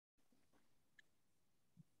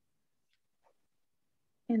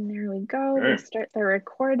And there we go. We'll start the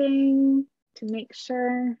recording to make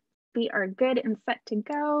sure we are good and set to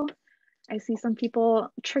go. I see some people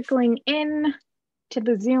trickling in to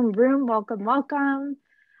the Zoom room. Welcome, welcome.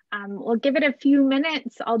 We'll give it a few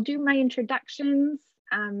minutes. I'll do my introductions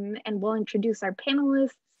and we'll introduce our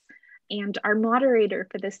panelists and our moderator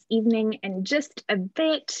for this evening in just a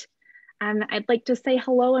bit. I'd like to say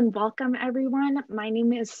hello and welcome everyone. My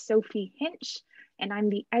name is Sophie Hinch, and I'm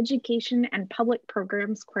the Education and Public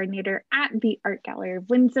Programs Coordinator at the Art Gallery of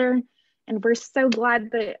Windsor. And we're so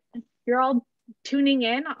glad that you're all tuning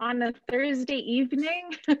in on a Thursday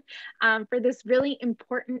evening for this really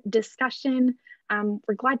important discussion.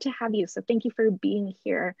 We're glad to have you, so thank you for being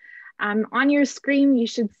here. On your screen, you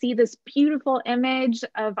should see this beautiful image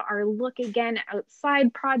of our Look Again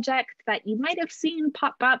Outside project that you might have seen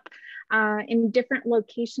pop up in different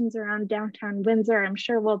locations around downtown Windsor. I'm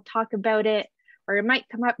sure we'll talk about it, or it might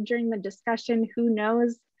come up during the discussion, who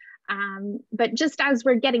knows. But just as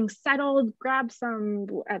we're getting settled, grab some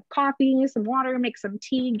coffee, some water, make some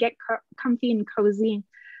tea, get comfy and cozy.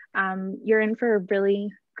 You're in for a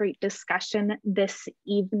really great discussion this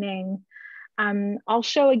evening. I'll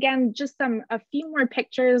show again just a few more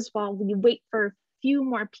pictures while we wait for a few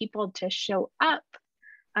more people to show up.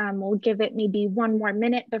 We'll give it maybe one more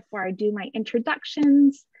minute before I do my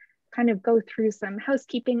introductions, kind of go through some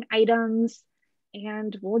housekeeping items,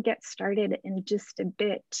 and we'll get started in just a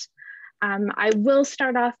bit. I will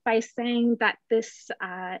start off by saying that this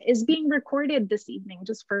is being recorded this evening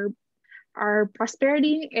just for our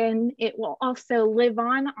prosperity, and it will also live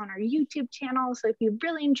on our YouTube channel. So if you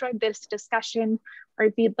really enjoyed this discussion, or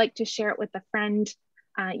if you'd like to share it with a friend,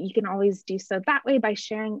 you can always do so that way by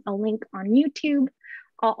sharing a link on YouTube.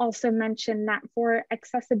 I'll also mention that for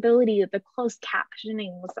accessibility, the closed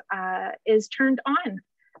captioning is turned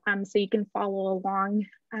on, so you can follow along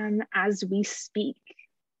as we speak.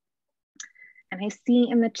 And I see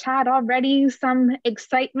in the chat already some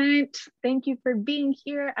excitement. Thank you for being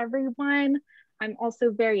here, everyone. I'm also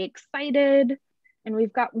very excited. And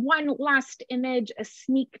we've got one last image, a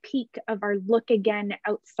sneak peek of our Look Again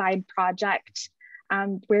Outside project,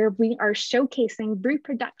 where we are showcasing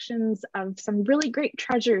reproductions of some really great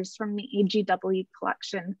treasures from the AGW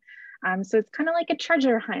collection. So it's kind of like a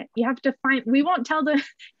treasure hunt. You have to find, we won't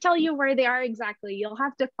tell you where they are exactly. You'll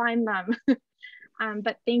have to find them.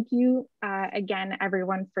 But thank you again,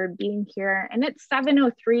 everyone, for being here. And it's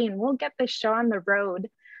 7:03 and we'll get this show on the road.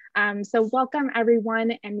 So welcome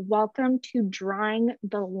everyone, and welcome to Drawing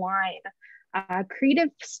the Line,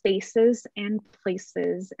 Creative Spaces and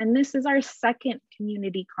Places. And this is our second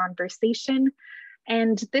community conversation.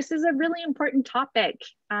 And this is a really important topic.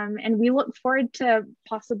 And we look forward to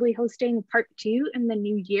possibly hosting part 2 in the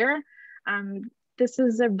new year. This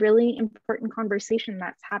is a really important conversation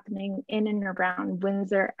that's happening in and around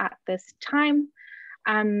Windsor at this time.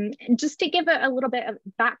 And just to give a little bit of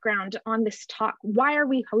background on this talk, why are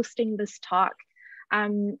we hosting this talk?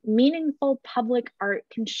 Meaningful public art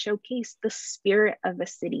can showcase the spirit of a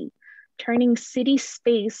city, turning city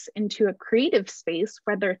space into a creative space,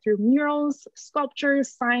 whether through murals,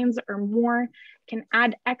 sculptures, signs, or more, can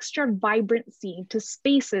add extra vibrancy to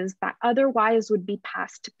spaces that otherwise would be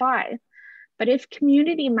passed by. But if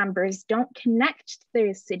community members don't connect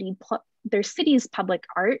their city's public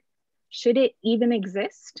art, should it even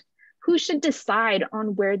exist? Who should decide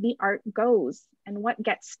on where the art goes and what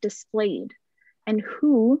gets displayed? And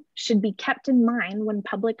who should be kept in mind when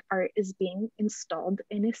public art is being installed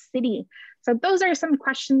in a city? So those are some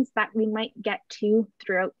questions that we might get to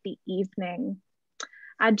throughout the evening.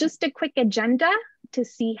 Just a quick agenda to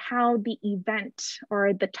see how the event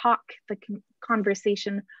or the talk, the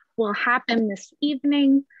conversation will happen this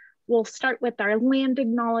evening. We'll start with our land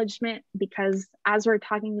acknowledgement, because as we're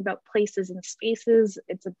talking about places and spaces,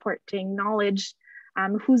 it's important to acknowledge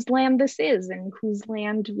whose land this is and whose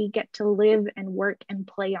land we get to live and work and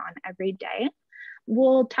play on every day.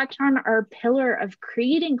 We'll touch on our pillar of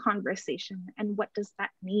creating conversation and what does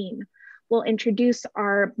that mean. We'll introduce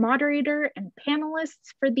our moderator and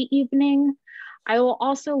panelists for the evening. I will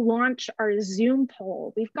also launch our Zoom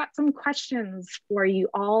poll. We've got some questions for you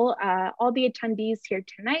all the attendees here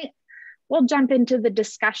tonight. We'll jump into the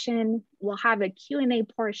discussion. We'll have a Q&A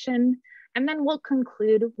portion, and then we'll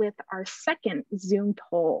conclude with our second Zoom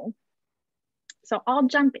poll. So I'll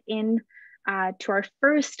jump in to our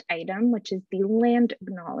first item, which is the land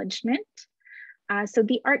acknowledgement. So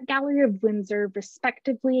the Art Gallery of Windsor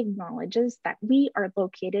respectively acknowledges that we are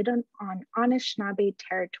located on Anishinaabe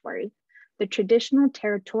territory, the traditional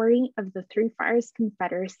territory of the Three Fires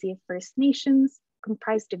Confederacy of First Nations,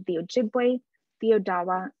 comprised of the Ojibwe, the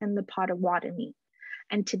Odawa, and the Potawatomi,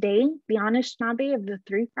 And today, the Anishinaabe of the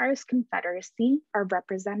Three Fires Confederacy are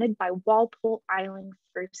represented by Walpole Island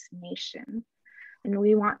First Nation. And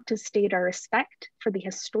we want to state our respect for the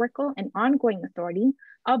historical and ongoing authority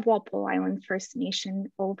of Walpole Island First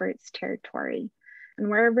Nation over its territory. And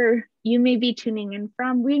wherever you may be tuning in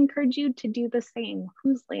from, we encourage you to do the same.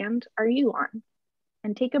 Whose land are you on?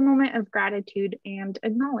 And take a moment of gratitude and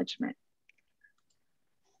acknowledgement.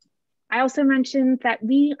 I also mentioned that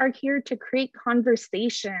we are here to create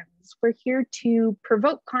conversations. We're here to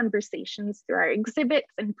provoke conversations through our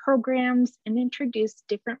exhibits and programs and introduce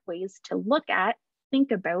different ways to look at,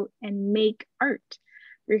 think about, and make art.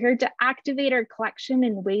 We're here to activate our collection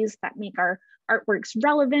in ways that make our artworks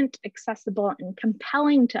relevant, accessible, and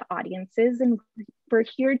compelling to audiences. And we're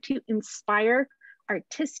here to inspire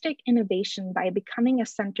artistic innovation by becoming a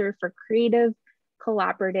center for creative,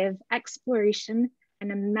 collaborative exploration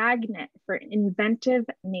and a magnet for inventive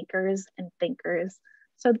makers and thinkers.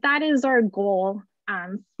 So that is our goal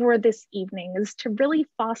for this evening, is to really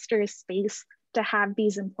foster a space to have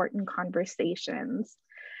these important conversations.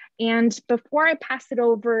 And before I pass it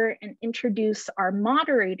over and introduce our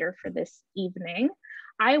moderator for this evening,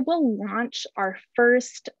 I will launch our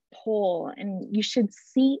first poll, and you should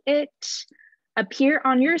see it appear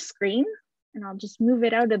on your screen. And I'll just move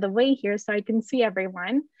it out of the way here so I can see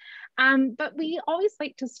everyone. But we always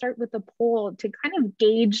like to start with a poll to kind of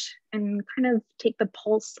gauge and kind of take the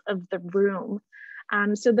pulse of the room.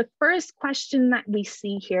 So the first question that we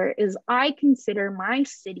see here is, I consider my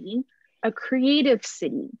city a creative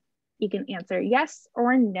city. You can answer yes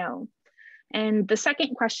or no. And the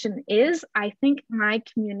second question is, I think my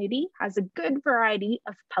community has a good variety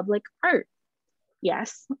of public art.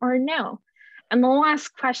 Yes or no. And the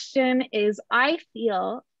last question is, I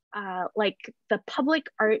feel like the public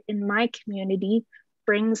art in my community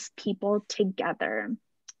brings people together.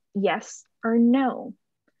 Yes or no.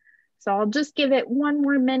 So I'll just give it one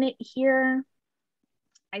more minute here.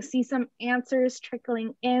 I see some answers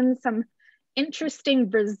trickling in, some interesting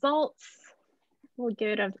results. We'll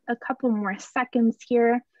give it a couple more seconds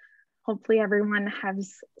here. Hopefully everyone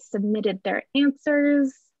has submitted their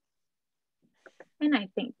answers. And I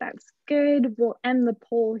think that's good. We'll end the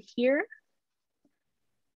poll here.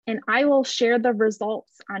 And I will share the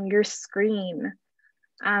results on your screen.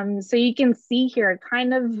 So you can see here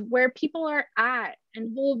kind of where people are at.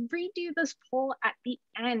 And we'll redo this poll at the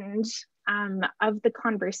end of the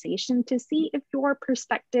conversation to see if your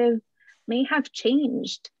perspective may have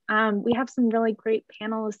changed. We have some really great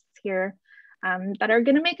panelists here that are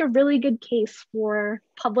going to make a really good case for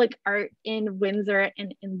public art in Windsor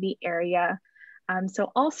and in the area.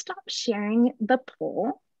 So I'll stop sharing the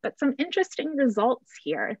poll, but some interesting results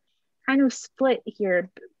here, kind of split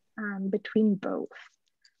here between both.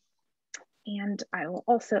 And I will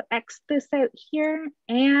also X this out here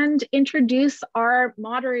and introduce our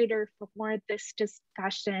moderator for this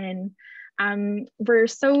discussion. We're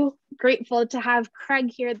so grateful to have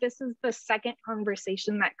Craig here. This is the second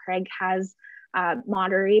conversation that Craig has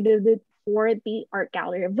moderated for the Art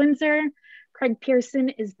Gallery of Windsor. Craig Pearson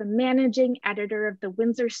is the managing editor of the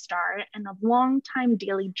Windsor Star and a longtime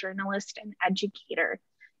daily journalist and educator.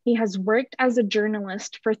 He has worked as a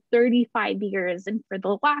journalist for 35 years and for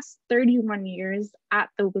the last 31 years at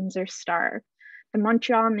the Windsor Star. The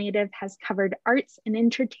Montreal native has covered arts and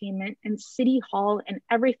entertainment and City Hall and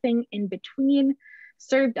everything in between,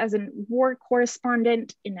 served as a war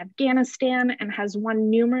correspondent in Afghanistan, and has won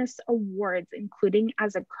numerous awards, including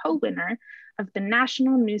as a co-winner of the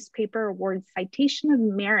National Newspaper Award Citation of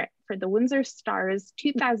Merit for the Windsor Star's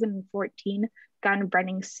 2014 gun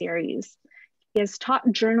running series. He has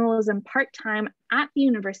taught journalism part-time at the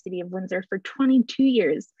University of Windsor for 22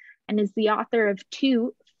 years and is the author of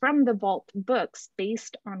 2 From the Vault books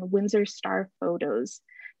based on Windsor Star photos.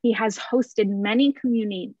 He has hosted many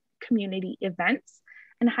community events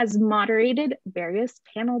and has moderated various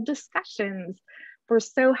panel discussions. We're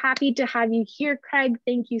so happy to have you here, Craig.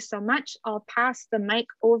 Thank you so much. I'll pass the mic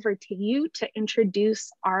over to you to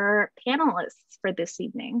introduce our panelists for this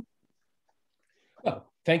evening. Well,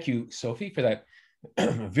 thank you, Sophie, for that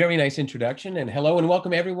very nice introduction. And hello and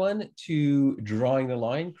welcome everyone to Drawing the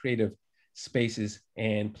Line, Creative Spaces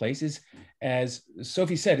and Places. As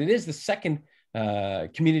Sophie said, it is the second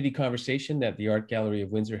community conversation that the Art Gallery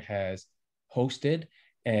of Windsor has hosted.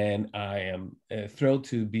 And I am thrilled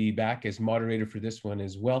to be back as moderator for this one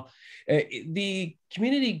as well. The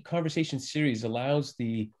community conversation series allows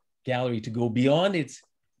the gallery to go beyond its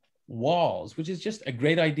walls, which is just a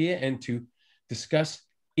great idea, and to discuss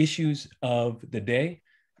issues of the day.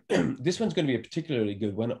 This one's going to be a particularly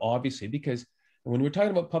good one, obviously, because when we're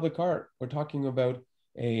talking about public art, we're talking about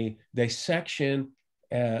a dissection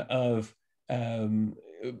of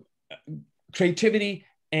creativity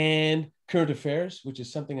and current affairs, which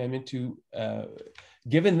is something I'm into.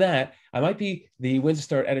 Given that I might be the Windsor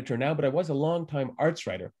Star editor now, but I was a longtime arts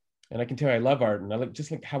writer, and I can tell you I love art, and I just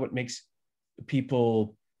like how it makes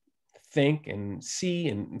people think and see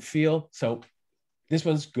and feel. So this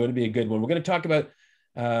one's going to be a good one. We're going to talk about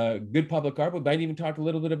good public art, but might even talk a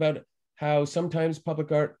little bit about how sometimes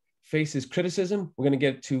public art faces criticism. We're going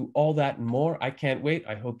to get to all that and more. I can't wait.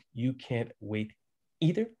 I hope you can't wait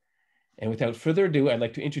either. And without further ado, I'd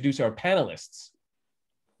like to introduce our panelists.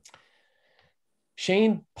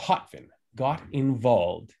 Shane Potvin got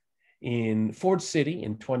involved in Ford City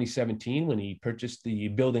in 2017 when he purchased the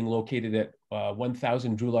building located at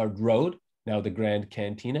 1000 Drouillard Road, now the Grand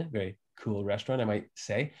Cantina, very cool restaurant, I might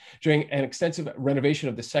say. During an extensive renovation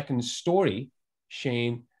of the second story,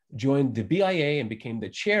 Shane joined the BIA and became the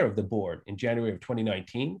chair of the board in January of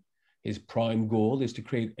 2019. His prime goal is to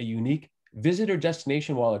create a unique visitor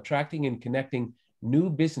destination while attracting and connecting new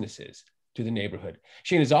businesses to the neighborhood.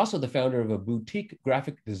 Shane is also the founder of a boutique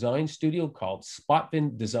graphic design studio called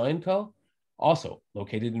Potvin Design Co., also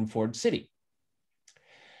located in Ford City.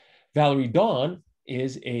 Valerie Dawn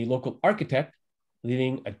is a local architect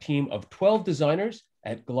leading a team of 12 designers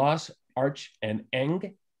at Glos Arch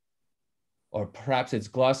Eng, or perhaps it's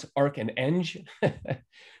Glos Arch Eng.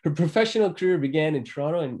 Her professional career began in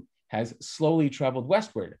Toronto and has slowly traveled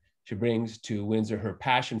westward. She brings to Windsor her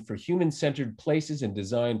passion for human-centered places and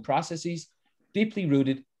design processes, deeply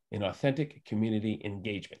rooted in authentic community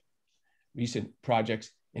engagement. Recent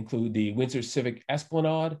projects include the Windsor Civic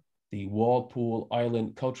Esplanade, the Walpole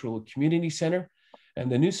Island Cultural Community Center,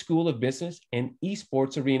 and the new School of Business and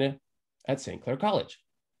Esports Arena at St. Clair College.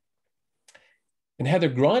 And Heather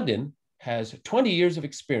Grondin has 20 years of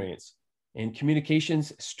experience in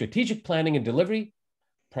communications, strategic planning, and delivery.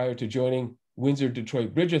 Prior to joining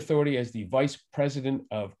Windsor-Detroit Bridge Authority as the Vice President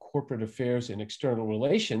of Corporate Affairs and External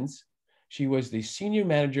Relations, she was the Senior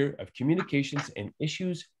Manager of Communications and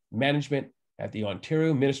Issues Management at the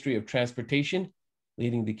Ontario Ministry of Transportation,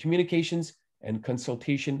 leading the communications and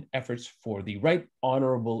consultation efforts for the Right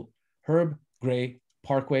Honourable Herb Gray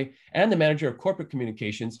Parkway, and the Manager of Corporate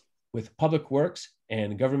Communications with Public Works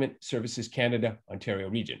and Government Services Canada, Ontario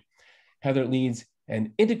region. Heather leads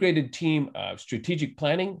an integrated team of strategic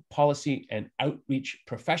planning, policy, and outreach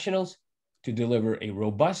professionals to deliver a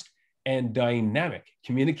robust and dynamic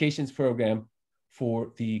communications program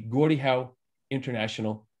for the Gordie Howe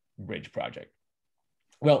International Bridge Project.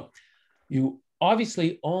 Well, you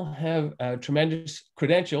obviously all have tremendous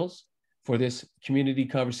credentials for this community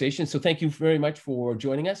conversation, so thank you very much for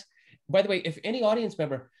joining us. By the way, if any audience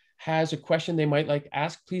member has a question they might like to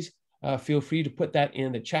ask, please feel free to put that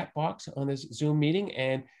in the chat box on this Zoom meeting,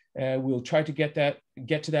 and we'll try to get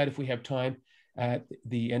to that if we have time at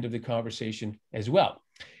the end of the conversation as well.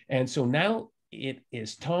 And so now it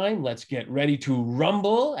is time. Let's get ready to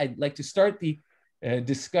rumble. I'd like to start the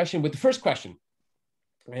discussion with the first question,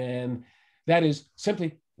 and that is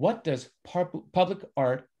simply, what does public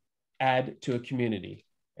art add to a community?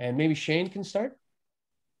 And maybe Shane can start.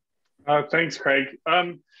 Thanks, Craig.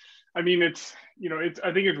 I mean,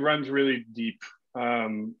 I think it runs really deep.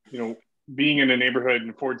 Being in a neighborhood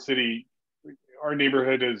in Ford City, our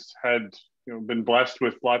neighborhood has had, been blessed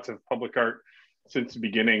with lots of public art since the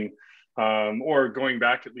beginning, or going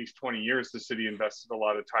back at least 20 years. The city invested a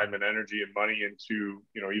lot of time and energy and money into,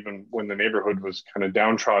 even when the neighborhood was kind of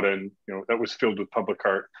downtrodden, that was filled with public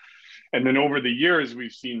art. And then over the years,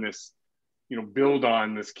 we've seen this, build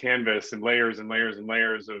on this canvas and layers and layers and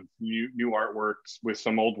layers of new artworks with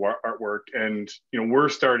some old artwork. And, we're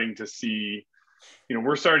starting to see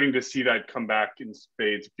that come back in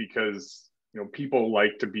spades because, people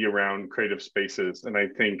like to be around creative spaces. And I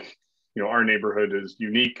think, our neighborhood is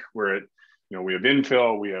unique. We're at, we have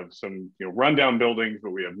infill, we have some, rundown buildings,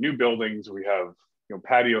 but we have new buildings, we have,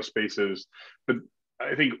 patio spaces. But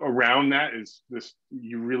I think around that is this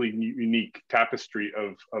really unique tapestry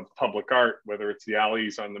of public art, whether it's the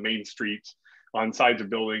alleys on the main streets, on sides of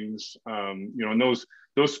buildings, and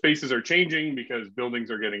those spaces are changing because buildings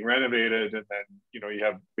are getting renovated, and then you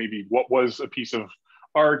have maybe what was a piece of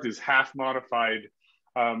art is half modified.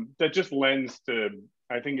 That just lends to,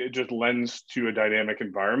 I think it just lends to a dynamic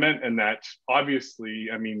environment, and that obviously,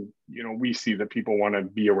 I mean, we see that people want to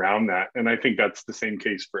be around that, and I think that's the same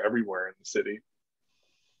case for everywhere in the city.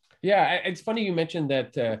 Yeah, it's funny you mentioned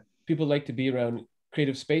that people like to be around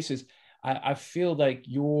creative spaces. I feel like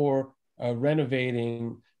you're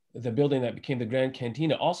renovating the building that became the Grand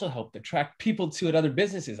Cantina also helped attract people to it, other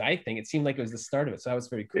businesses. I think it seemed like it was the start of it. So that was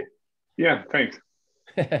very cool. Yeah, thanks.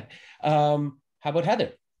 How about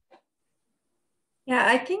Heather? Yeah,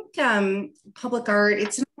 I think public art,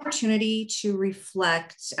 it's an opportunity to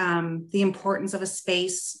reflect the importance of a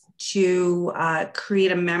space, to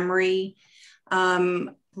create a memory,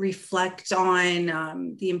 reflect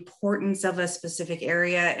on the importance of a specific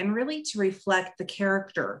area, and really to reflect the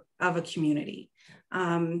character of a community.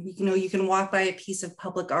 You can walk by a piece of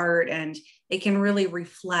public art and it can really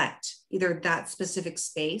reflect either that specific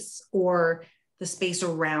space or the space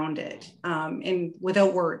around it, and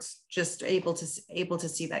without words, just able to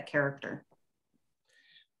see that character.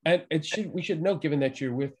 And we should note, given that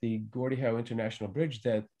you're with the Gordie Howe International Bridge,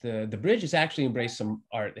 that the bridge has actually embraced some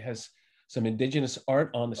art. It has some Indigenous art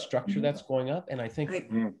on the structure that's going up, and I think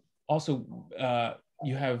also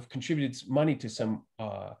you have contributed money to some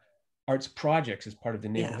arts projects as part of the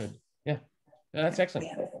neighborhood. Yeah, that's excellent.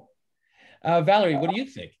 Valerie, what do you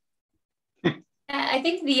think? I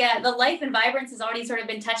think the life and vibrance has already sort of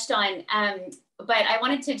been touched on, but I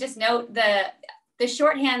wanted to just note the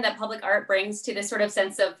shorthand that public art brings to this sort of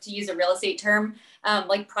sense of, to use a real estate term,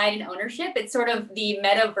 like pride and ownership. It's sort of the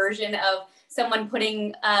meta version of someone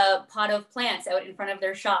putting a pot of plants out in front of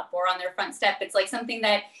their shop or on their front step. It's like something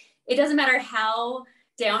that it doesn't matter how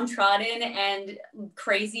downtrodden and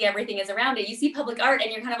crazy everything is around it. You see public art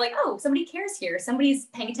and you're kind of like, oh, somebody cares here. Somebody's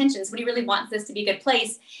paying attention. Somebody really wants this to be a good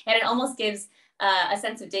place. And it almost gives a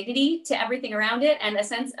sense of dignity to everything around it, and a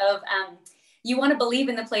sense of you want to believe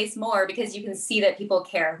in the place more because you can see that people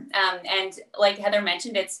care. And like Heather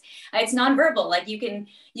mentioned, it's nonverbal. Like you can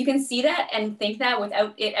see that and think that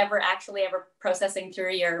without it ever processing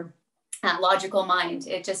through your logical mind.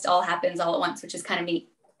 It just all happens all at once, which is kind of neat.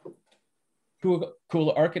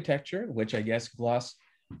 Cool architecture, which I guess Glos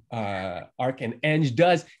Arch Eng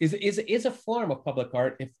does, is a form of public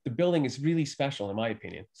art if the building is really special, in my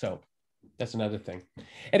opinion. So that's another thing.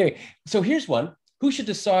 Anyway, so here's one. Who should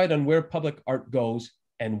decide on where public art goes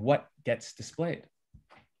and what gets displayed?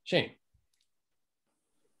 Shane.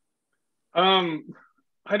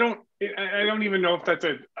 I don't even know if that's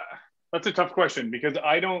a tough question, because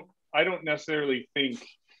I don't necessarily think,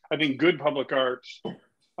 I think good public art,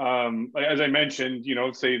 as I mentioned,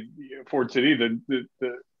 say Ford City,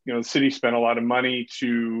 the city spent a lot of money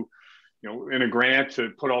to, in a grant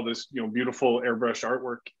to put all this, beautiful airbrush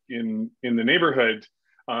artwork in the neighborhood.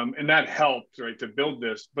 And that helped, right, to build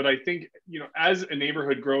this. But I think, as a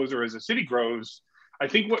neighborhood grows or as a city grows, I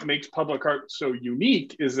think what makes public art so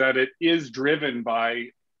unique is that it is driven by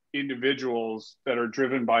individuals that are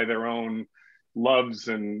driven by their own loves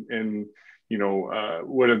and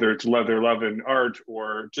whether it's their love in art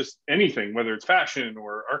or just anything, whether it's fashion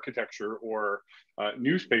or architecture or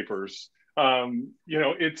newspapers.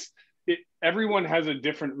 Everyone has a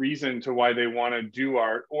different reason to why they want to do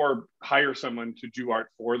art or hire someone to do art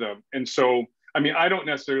for them. And so, I don't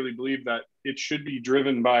necessarily believe that it should be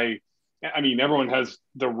driven by, everyone has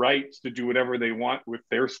the right to do whatever they want with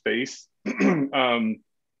their space. And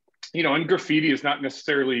graffiti is not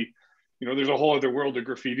necessarily, there's a whole other world of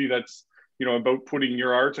graffiti that's, about putting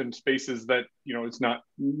your art in spaces that, it's not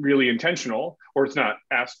really intentional or it's not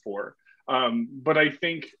asked for. But I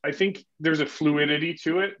think there's a fluidity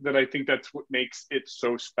to it that I think that's what makes it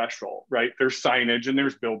so special, right? There's signage and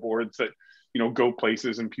there's billboards that, go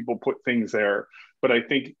places and people put things there. But I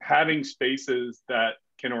think having spaces that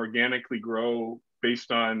can organically grow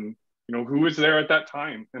based on, who is there at that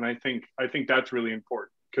time. And I think that's really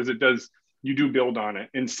important, because you do build on it.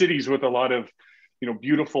 In cities with a lot of,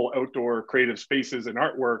 beautiful outdoor creative spaces and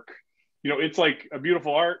artwork, it's like a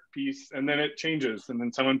beautiful art piece, and then it changes, and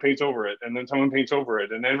then someone paints over it, and then someone paints over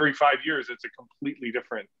it, and every 5 years it's a completely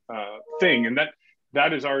different thing, and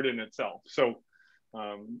that is art in itself. So,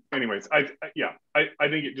 anyways, I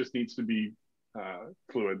think it just needs to be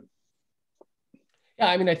fluid.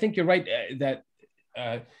 Yeah, I think you're right that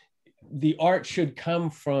the art should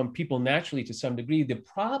come from people naturally to some degree. The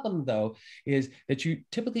problem, though, is that you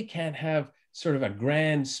typically can't have sort of a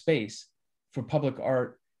grand space for public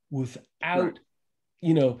art without,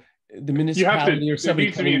 the municipality or somebody. It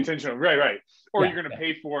needs to be intentional, right? Or yeah, you're going to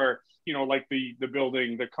pay for, like the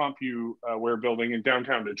building, the CompuWare building in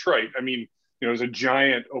downtown Detroit. There's a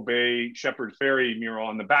giant Obey Shepherd Ferry mural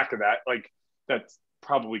on the back of that. Like, that's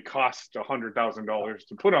probably cost $100,000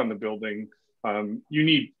 to put on the building. I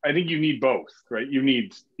think you need both, right? You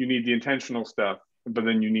need the intentional stuff, but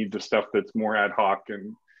then you need the stuff that's more ad hoc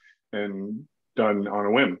and done on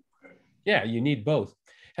a whim. Yeah, you need both.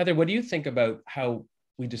 Heather, what do you think about how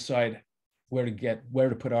we decide where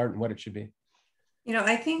to put art and what it should be?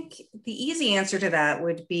 I think the easy answer to that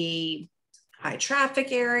would be high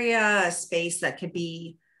traffic area, a space that could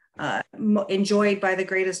be enjoyed by the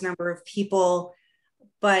greatest number of people.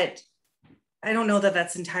 But I don't know that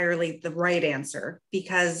that's entirely the right answer,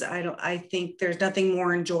 because I think there's nothing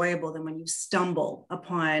more enjoyable than when you stumble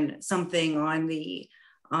upon something on the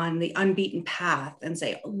unbeaten path and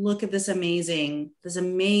say, look at this amazing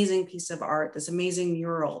piece of art, this amazing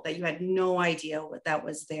mural that you had no idea what that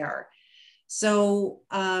was there. So,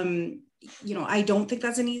 you know, I don't think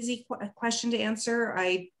that's an easy question to answer.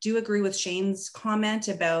 I do agree with Shane's comment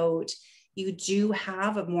about you do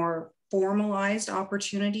have a more formalized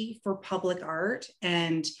opportunity for public art.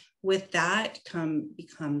 And with that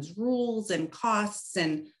becomes rules and costs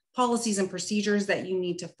and policies and procedures that you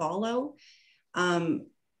need to follow.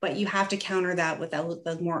 But you have to counter that with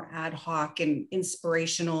the more ad hoc and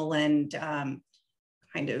inspirational and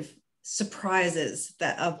kind of surprises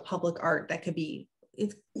of public art that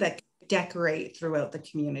that decorate throughout the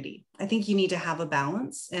community. I think you need to have a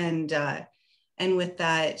balance, and with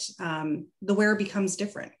that, the wear becomes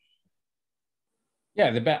different. Yeah,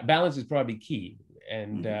 the balance is probably key,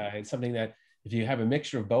 and it's something that if you have a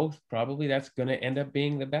mixture of both, probably that's going to end up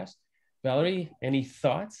being the best. Valerie, any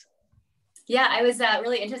thoughts? Yeah, I was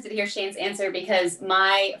really interested to hear Shane's answer, because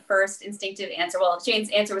my first instinctive answer, well, Shane's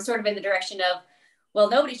answer was sort of in the direction of, well,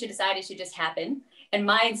 nobody should decide, it should just happen. And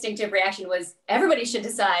my instinctive reaction was, everybody should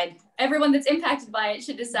decide. Everyone that's impacted by it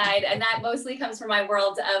should decide. And that mostly comes from my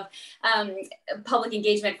world of public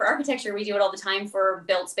engagement. For architecture, we do it all the time for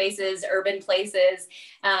built spaces, urban places.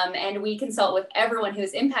 And we consult with everyone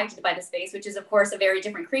who's impacted by the space, which is, of course, a very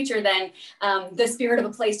different creature than the spirit of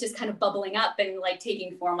a place just kind of bubbling up and like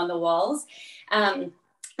taking form on the walls. I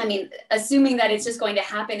mean, assuming that it's just going to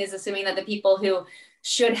happen is assuming that the people who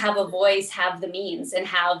should have a voice, have the means and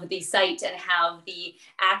have the site and have the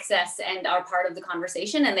access and are part of the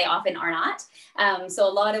conversation, and they often are not. So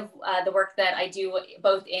a lot of the work that I do,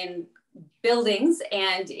 both in buildings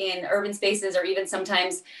and in urban spaces, or even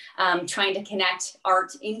sometimes trying to connect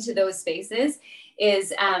art into those spaces,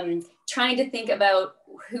 is trying to think about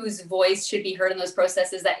whose voice should be heard in those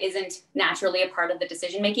processes that isn't naturally a part of the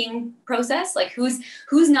decision-making process. Like who's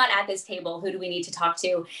not at this table, who do we need to talk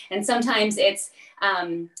to? And sometimes it's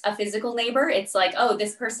a physical neighbor. It's like, oh,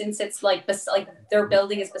 this person sits like their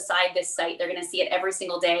building is beside this site. They're gonna see it every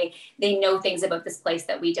single day. They know things about this place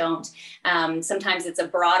that we don't. Sometimes it's a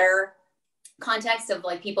broader context of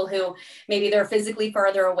like people who maybe they're physically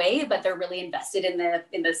farther away, but they're really invested in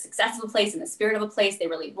the success of a place, in the spirit of a place. They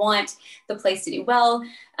really want the place to do well.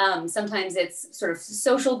 Sometimes it's sort of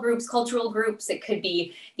social groups, cultural groups. It could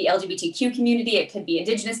be the LGBTQ community. It could be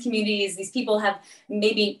Indigenous communities. These people have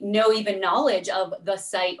maybe no even knowledge of the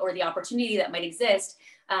site or the opportunity that might exist.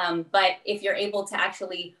 But if you're able to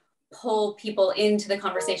actually pull people into the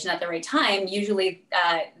conversation at the right time, usually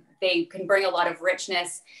they can bring a lot of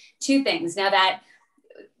richness to things. Now that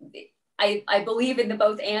I believe in the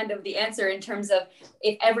both and of the answer, in terms of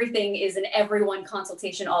if everything is an everyone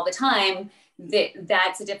consultation all the time,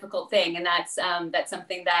 that's a difficult thing. And that's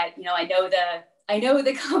something that, you know, I know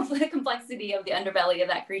the complexity of the underbelly of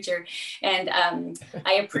that creature. And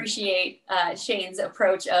I appreciate Shane's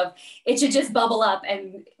approach of it should just bubble up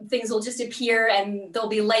and things will just appear and there'll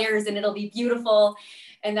be layers and it'll be beautiful.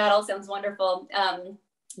 And that all sounds wonderful.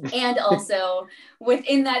 And also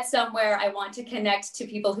within that somewhere, I want to connect to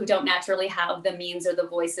people who don't naturally have the means or the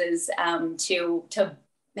voices to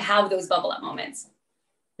have those bubble up moments.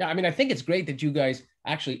 Yeah, I mean, I think it's great that you guys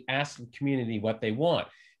actually ask the community what they want.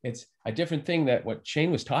 It's a different thing that what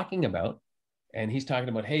Shane was talking about. And he's talking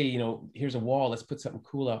about, hey, you know, here's a wall, let's put something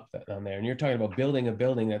cool up on there. And you're talking about building a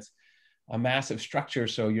building that's a massive structure.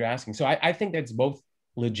 So you're asking. So I think that's both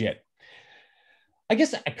legit. I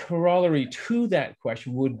guess a corollary to that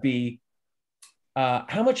question would be,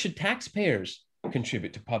 how much should taxpayers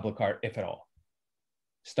contribute to public art, if at all?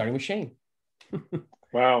 Starting with Shane.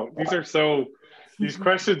 Wow, these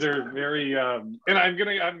questions are very, and I'm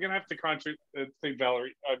gonna have to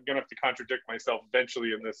Valerie, I'm gonna have to contradict myself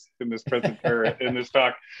eventually in this present or in this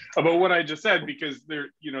talk about what I just said, because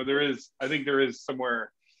I think there is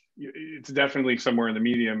somewhere, it's definitely somewhere in the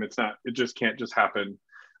medium. It just can't just happen.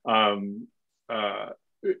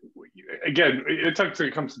 Again, it's actually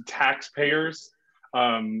it comes to taxpayers.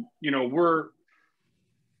 To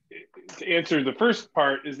answer the first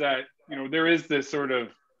part is that, there is this sort of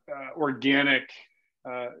organic,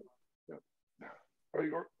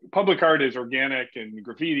 public art is organic, and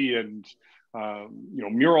graffiti and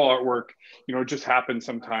mural artwork, it just happens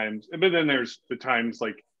sometimes. But then there's the times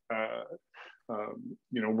like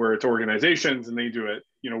where it's organizations and they do it.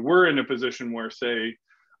 We're in a position where, say,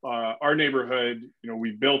 our neighborhood,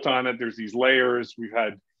 we built on it. There's these layers. We've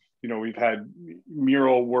had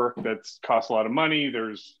mural work that's cost a lot of money.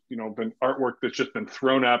 There's, been artwork that's just been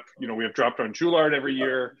thrown up. We have dropped on jewel art every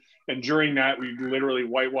year. And during that, we literally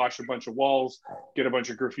whitewash a bunch of walls, get a bunch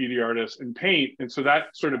of graffiti artists and paint. And so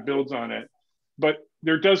that sort of builds on it. But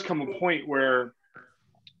there does come a point where,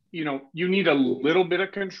 you know, you need a little bit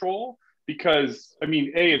of control because, I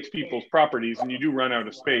mean, A, it's people's properties and you do run out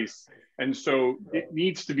of space. And so it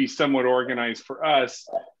needs to be somewhat organized for us.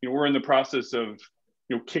 You know, we're in the process of,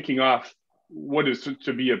 you know, kicking off what is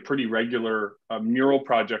to be a pretty regular mural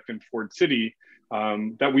project in Ford City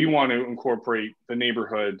that we want to incorporate the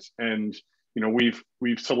neighborhoods. And, you know,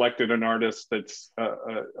 we've selected an artist that's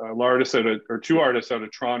an artist or two artists out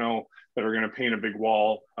of Toronto that are going to paint a big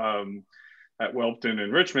wall at Whelpton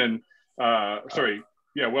and Richmond.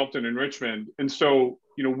 Whelpton and Richmond. And so,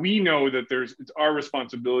 you know, we know that it's our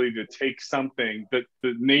responsibility to take something that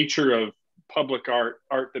the nature of public art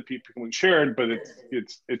that people can share, but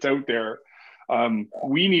it's out there.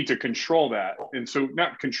 We need to control that. And so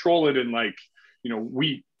not control it in like, you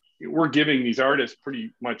know, we're giving these artists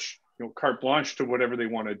pretty much, you know, carte blanche to whatever they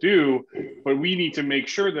want to do, but we need to make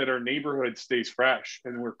sure that our neighborhood stays fresh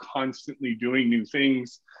and we're constantly doing new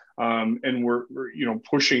things. And we're you know,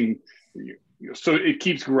 pushing, so it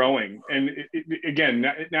keeps growing. And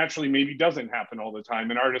it naturally maybe doesn't happen all the time.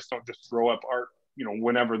 And artists don't just throw up art, you know,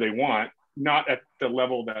 whenever they want, not at the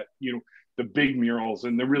level that, you know, the big murals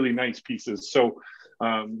and the really nice pieces. So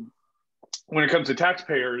when it comes to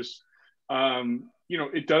taxpayers, you know,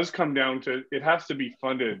 it does come down to, it has to be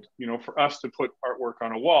funded. You know, for us to put artwork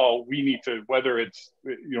on a wall, we need to, whether it's,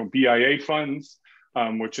 you know, BIA funds,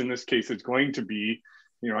 which in this case it's going to be,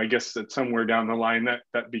 you know, I guess that somewhere down the line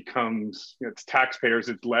that becomes, you know, it's taxpayers,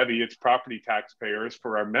 it's levy, it's property taxpayers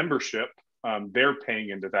for our membership. They're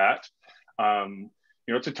paying into that.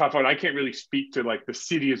 You know, it's a tough one. I can't really speak to like the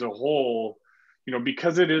city as a whole, you know,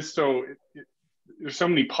 because it is so, there's so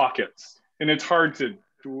many pockets and it's hard to,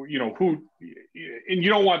 you know, and you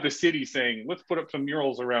don't want the city saying, let's put up some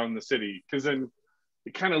murals around the city, because then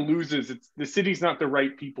it kind of loses, the city's not the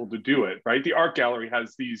right people to do it, right? The art gallery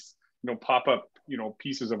has these, you know, pop-up, you know,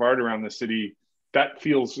 pieces of art around the city that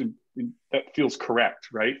feels correct,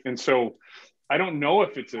 right? And so I don't know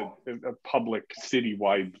if it's a public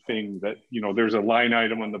citywide thing that, you know, there's a line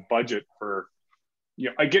item on the budget for, you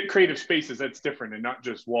know, I get creative spaces, that's different, and not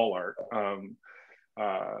just wall art.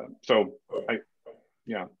 So I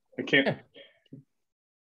can't.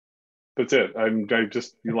 That's it.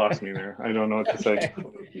 You lost me there. I don't know what to say.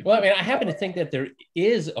 Well, I mean, I happen to think that there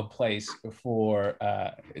is a place for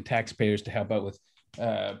taxpayers to help out with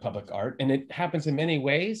public art, and it happens in many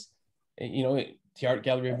ways. You know, the Art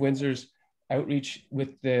Gallery of Windsor's outreach with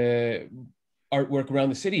the artwork around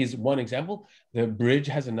the city is one example. The bridge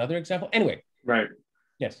has another example. Anyway. Right.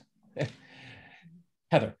 Yes.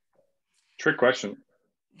 Heather. Trick question.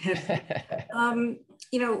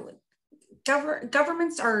 You know,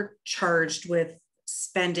 governments are charged with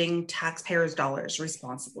spending taxpayers' dollars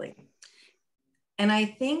responsibly. And I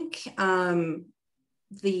think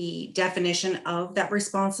the definition of that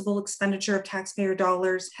responsible expenditure of taxpayer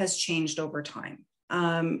dollars has changed over time.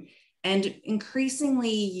 And increasingly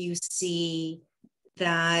you see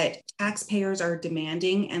that taxpayers are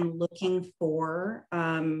demanding and looking for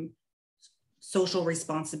social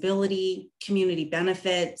responsibility, community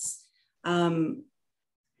benefits,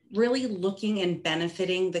 really looking and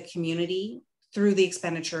benefiting the community through the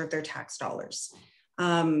expenditure of their tax dollars.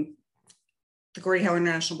 The Gordie Howe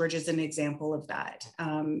International Bridge is an example of that.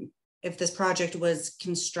 If this project was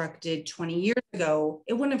constructed 20 years ago,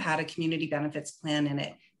 it wouldn't have had a community benefits plan in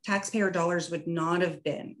it. Taxpayer dollars would not have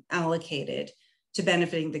been allocated to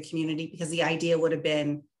benefiting the community because the idea would have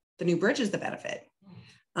been the new bridge is the benefit.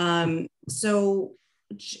 So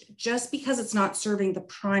just because it's not serving the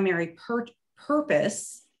primary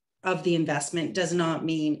purpose of the investment does not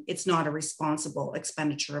mean it's not a responsible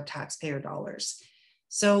expenditure of taxpayer dollars.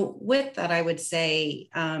 So with that, I would say,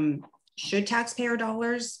 should taxpayer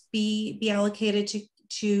dollars be allocated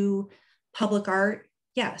to public art?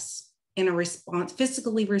 Yes, in a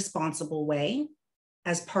fiscally responsible way,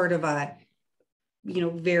 as part of a, you know,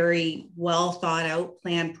 very well thought out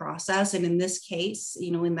planned process. And in this case,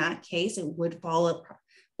 you know, in that case, it would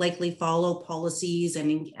likely follow policies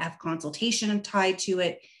and have consultation tied to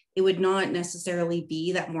it. It would not necessarily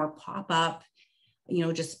be that more pop-up, you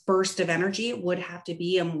know, just burst of energy. It would have to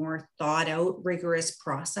be a more thought out, rigorous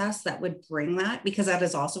process that would bring that, because that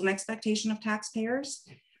is also an expectation of taxpayers,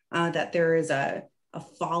 that there is a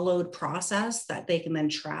followed process that they can then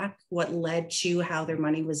track what led to how their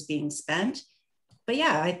money was being spent. But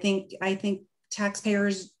yeah, I think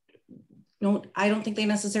taxpayers I don't think they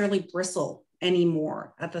necessarily bristle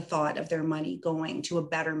anymore at the thought of their money going to a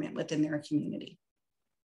betterment within their community.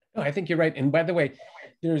 No, I think you're right. And by the way,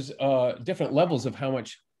 there's different levels of how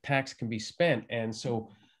much tax can be spent. And so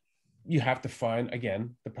you have to find,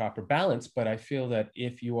 again, the proper balance. But I feel that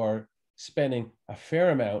if you are spending a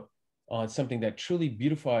fair amount on something that truly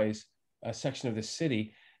beautifies a section of the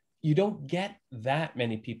city, you don't get that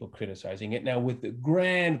many people criticizing it. Now, with the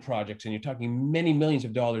grand projects, and you're talking many millions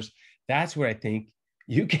of dollars, that's where I think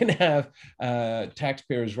you can have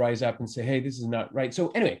taxpayers rise up and say, hey, this is not right. So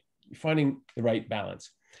anyway, finding the right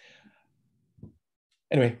balance.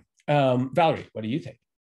 Anyway, Valerie, what do you think?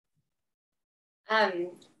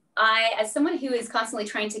 As someone who is constantly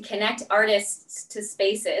trying to connect artists to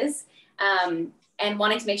spaces, and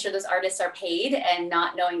wanting to make sure those artists are paid and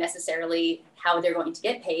not knowing necessarily how they're going to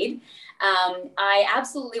get paid, I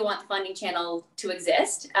absolutely want the funding channel to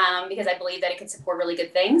exist, because I believe that it could support really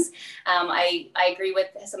good things. I agree with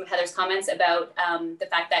some of Heather's comments about the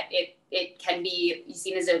fact that it can be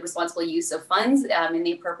seen as a responsible use of funds in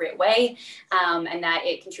the appropriate way, and that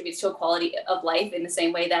it contributes to a quality of life in the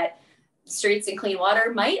same way that streets and clean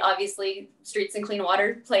water might. Obviously, streets and clean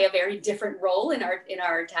water play a very different role in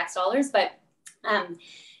our tax dollars, but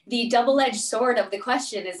the double-edged sword of the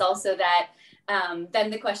question is also that then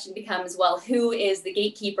the question becomes, well, who is the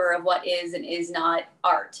gatekeeper of what is and is not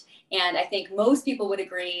art? And I think most people would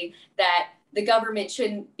agree that the government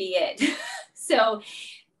shouldn't be it. So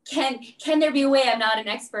can there be a way? I'm not an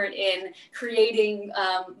expert in creating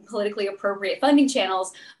politically appropriate funding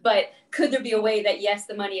channels, but could there be a way that, yes,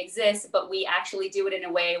 the money exists, but we actually do it in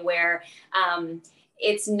a way where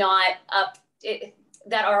it's not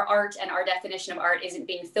that our art and our definition of art isn't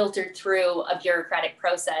being filtered through a bureaucratic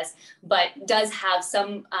process, but does have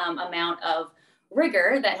some amount of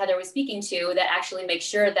rigor that Heather was speaking to, that actually makes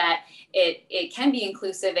sure that it can be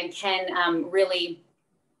inclusive and can really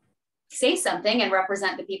say something and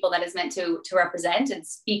represent the people that is meant to represent and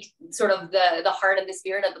speak sort of the heart and the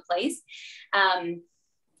spirit of the place.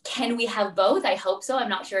 Can we have both? I hope so. I'm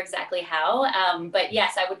not sure exactly how, but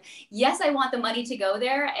yes, I want the money to go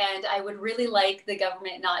there, and I would really like the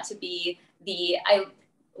government not to be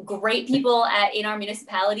great people in our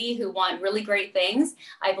municipality who want really great things.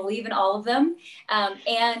 I believe in all of them.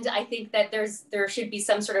 And I think that there should be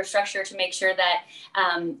some sort of structure to make sure that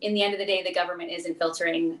in the end of the day, the government isn't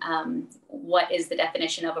filtering what is the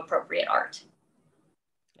definition of appropriate art.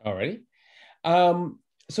 All right.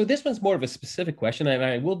 So this one's more of a specific question, and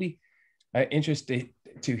I will be interested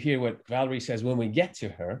to hear what Valerie says when we get to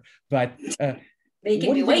her. But what do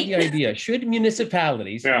you think the idea? Should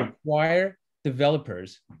municipalities require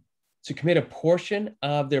developers to commit a portion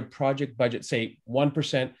of their project budget, say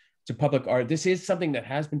 1%, to public art? This is something that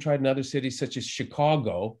has been tried in other cities such as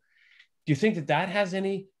Chicago. Do you think that has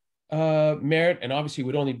any merit? And obviously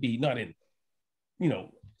would only be not in,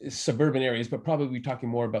 suburban areas, but probably we're talking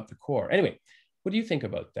more about the core. Anyway, what do you think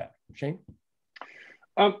about that, Shane?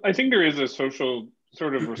 I think there is a social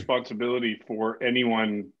sort of responsibility for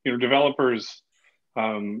anyone, developers,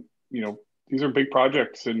 these are big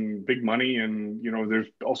projects and big money, and, there's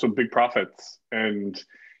also big profits. And,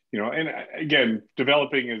 and again,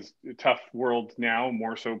 developing is a tough world now,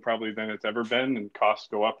 more so probably than it's ever been, and costs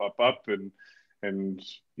go up, and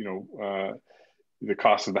the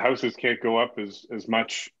cost of the houses can't go up as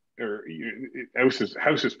much, or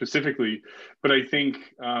houses specifically. But I think,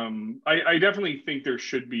 I definitely think there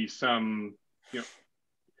should be some,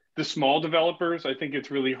 the small developers, I think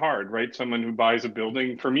it's really hard, right? Someone who buys a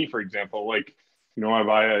building, for me, for example, like, I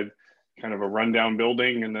buy a kind of a rundown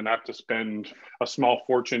building and then have to spend a small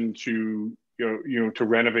fortune to, to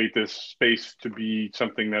renovate this space to be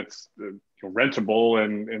something that's rentable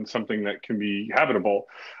and something that can be habitable.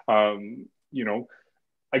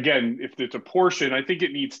 Again, if it's a portion, I think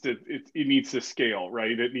it needs to scale,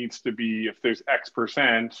 right? It needs to be, if there's X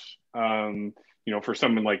percent, for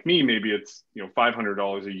someone like me, maybe it's,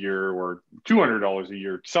 $500 a year or $200 a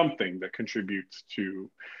year, something that contributes to,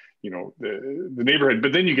 the neighborhood.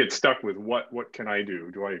 But then you get stuck with what can I do?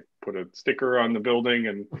 Do I put a sticker on the building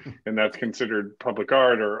and that's considered public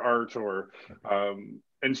art or,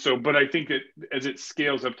 and so, but I think that as it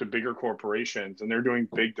scales up to bigger corporations and they're doing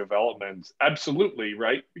big developments, absolutely,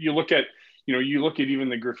 right? You look at even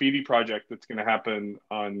the graffiti project that's going to happen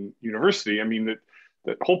on University. I mean,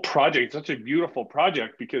 that whole project is such a beautiful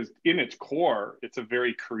project because in its core, it's a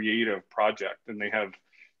very creative project, and they have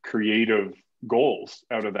creative goals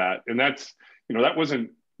out of that. And that's, that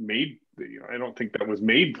wasn't made, I don't think that was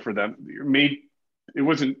made for them. It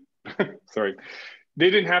wasn't, sorry. They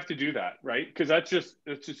didn't have to do that, right? Because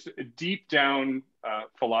it's just a deep down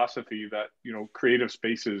philosophy that, creative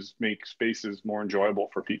spaces make spaces more enjoyable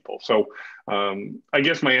for people. So I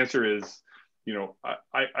guess my answer is, you know,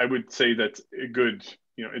 I would say that's a good,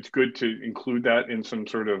 you know, it's good to include that in some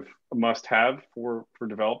sort of must-have for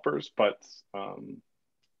developers, but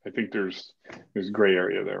I think there's gray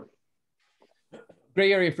area there.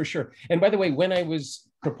 Gray area for sure. And by the way, when I was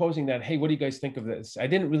proposing that, hey, what do you guys think of this? I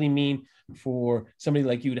didn't really mean for somebody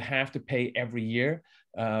like you to have to pay every year,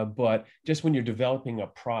 but just when you're developing a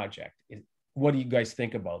project, what do you guys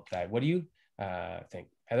think about that? What do you think,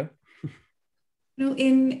 Heather? You know,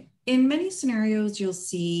 in many scenarios, you'll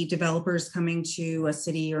see developers coming to a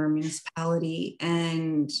city or a municipality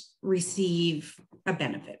and receive a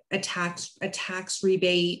benefit, a tax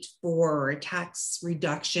rebate or a tax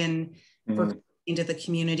reduction for into the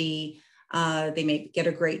community. They may get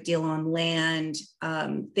a great deal on land.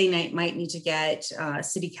 They might need to get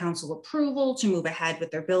city council approval to move ahead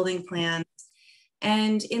with their building plans.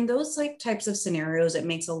 And in those types of scenarios, it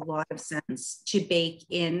makes a lot of sense to bake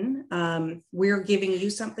in, we're giving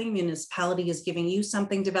you something, municipality is giving you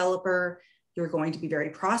something, developer, you're going to be very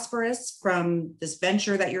prosperous from this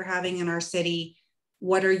venture that you're having in our city.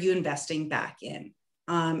 What are you investing back in?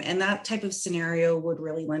 And that type of scenario would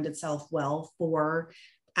really lend itself well for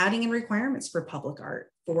adding in requirements for public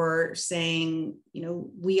art, for saying, you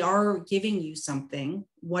know, we are giving you something.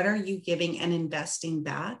 What are you giving and investing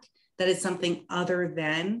back that is something other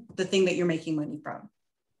than the thing that you're making money from?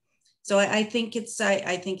 So I think it's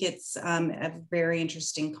a very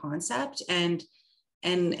interesting concept. And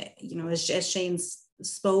you know, as Shane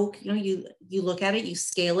spoke, you know, you look at it, you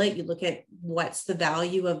scale it, you look at what's the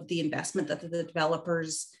value of the investment that the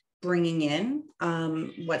developers bringing in,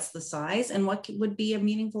 what's the size, and what would be a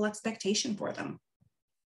meaningful expectation for them.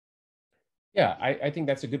 Yeah, I think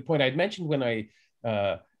that's a good point. I'd mentioned when I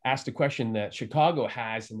asked a question that Chicago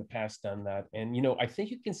has in the past done that. And, you know, I think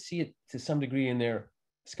you can see it to some degree in their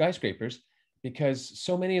skyscrapers, because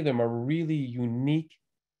so many of them are really unique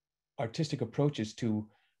artistic approaches to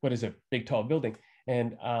what is a big, tall building.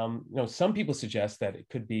 And, you know, some people suggest that it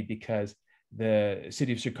could be because the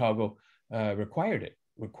city of Chicago required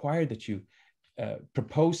that you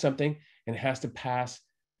propose something, and it has to pass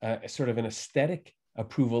sort of an aesthetic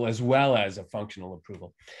approval as well as a functional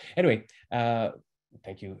approval. Anyway,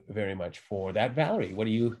 thank you very much for that. Valerie, what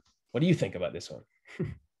do you think about this one?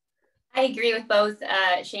 I agree with both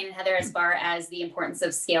Shane and Heather as far as the importance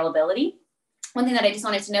of scalability. One thing that I just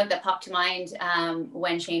wanted to note that popped to mind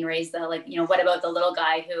when Shane raised the, like, you know, what about the little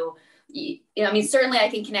guy who, you know, I mean, certainly I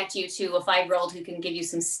can connect you to a 5-year-old who can give you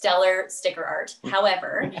some stellar sticker art.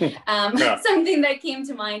 However, something that came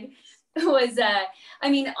to mind was, I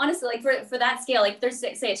mean, honestly, like for that scale, like there's,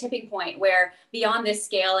 say, a tipping point where beyond this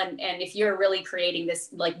scale, and if you're really creating this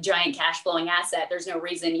like giant cash flowing asset, there's no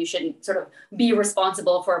reason you shouldn't sort of be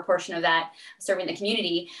responsible for a portion of that serving the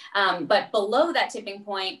community. But below that tipping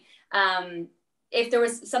point, if there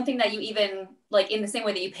was something that you even, like in the same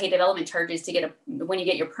way that you pay development charges to get when you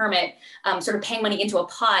get your permit, sort of paying money into a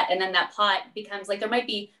pot, and then that pot becomes like, there might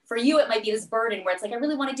be, for you, it might be this burden where it's like, I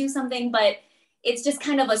really want to do something, but it's just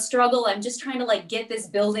kind of a struggle. I'm just trying to like get this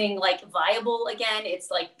building like viable again.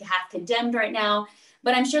 It's like half condemned right now,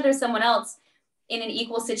 but I'm sure there's someone else in an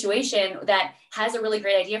equal situation that has a really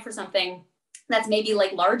great idea for something that's maybe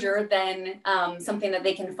like larger than something that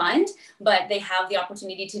they can fund, but they have the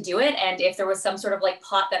opportunity to do it. And if there was some sort of like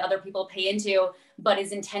pot that other people pay into, but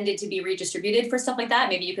is intended to be redistributed for stuff like that,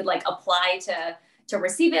 maybe you could like apply to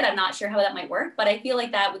receive it. I'm not sure how that might work, but I feel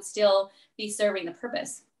like that would still be serving the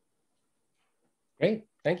purpose. Great,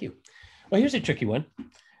 thank you. Well, here's a tricky one.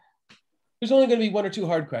 There's only going to be 1 or 2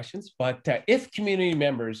 hard questions, but if community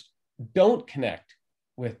members don't connect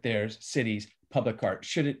with their city's public art,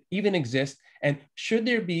 should it even exist? And should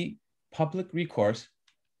there be public recourse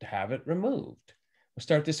to have it removed? We'll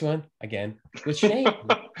start this one again with Shane.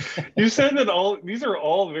 You said that these are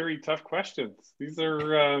all very tough questions. These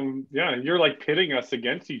are, yeah, you're like pitting us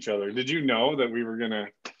against each other. Did you know that we were going to?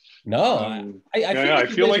 No, I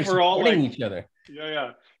feel like we're all like each other.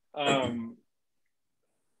 Yeah. I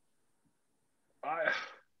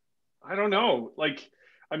don't know. Like,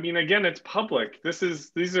 I mean, again, it's public.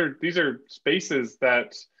 These are spaces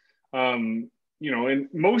that, you know, and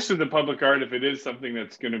most of the public art, if it is something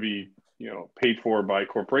that's going to be, you know, paid for by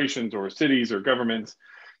corporations or cities or governments,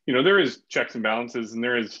 you know, there is checks and balances, and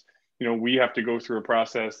there is, you know, we have to go through a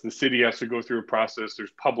process. The city has to go through a process.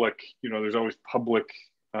 There's public, you know, there's always public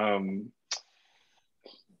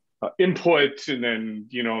input, and then,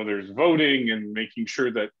 you know, there's voting and making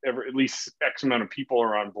sure that at least X amount of people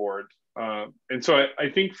are on board. And so I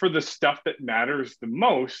think for the stuff that matters the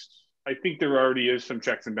most, I think there already is some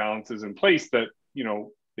checks and balances in place that, you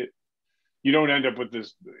know, you don't end up with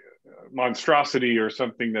this monstrosity or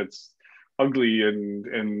something that's ugly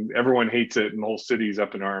and everyone hates it and the whole city's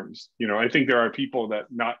up in arms. You know, I think there are people that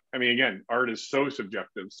I mean, again, art is so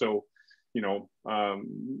subjective. So, you know,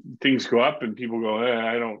 things go up and people go,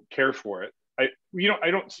 I don't care for it. We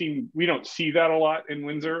don't see that a lot in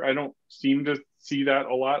Windsor. I don't seem to see that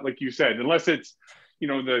a lot, like you said, unless it's, you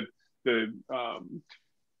know,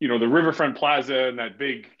 the Riverfront Plaza and that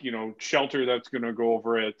big, you know, shelter that's going to go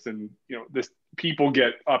over it. And, you know, this people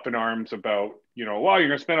get up in arms about, you know, well, you're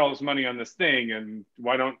going to spend all this money on this thing. And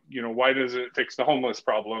why does it fix the homeless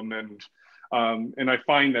problem? And I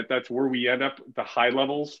find that that's where we end up at the high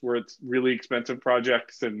levels where it's really expensive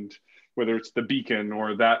projects, and whether it's the beacon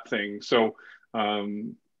or that thing. So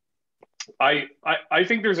I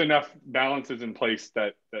think there's enough balances in place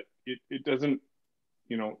that it doesn't,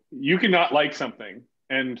 you know, you cannot like something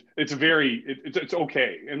and it's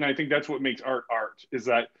okay. And I think that's what makes art, is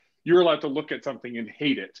that you're allowed to look at something and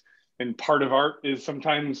hate it. And part of art is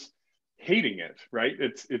sometimes hating it, right?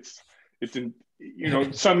 It's in, you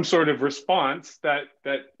know, some sort of response that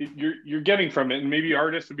you're getting from it. And maybe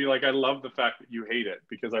artists would be like, I love the fact that you hate it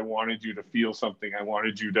because I wanted you to feel something. I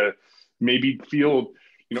wanted you to maybe feel,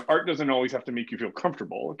 you know, art doesn't always have to make you feel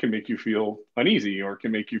comfortable. It can make you feel uneasy, or it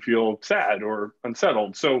can make you feel sad or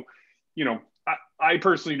unsettled. So, you know, I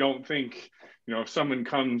personally don't think, you know, if someone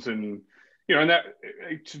comes and, you know, and that,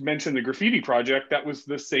 to mention the graffiti project, that was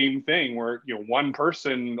the same thing where, you know, one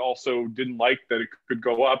person also didn't like that it could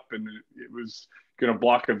go up and it was going to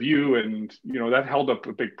block a view. And, you know, that held up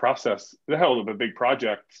a big process. That held up a big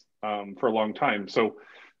project for a long time. So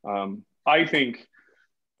I think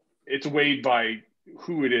it's weighed by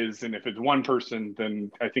who it is. And if it's one person,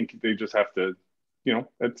 then I think they just have to, you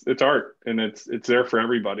know, it's art, and it's there for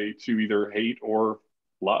everybody to either hate or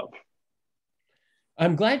love.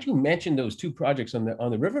 I'm glad you mentioned those two projects on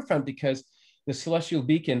the riverfront, because the Celestial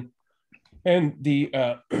Beacon and the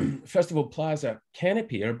Festival Plaza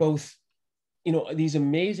Canopy are both, you know, these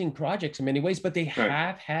amazing projects in many ways, but they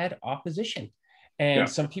have had opposition. And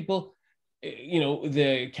some people, you know,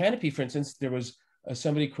 the Canopy, for instance, there was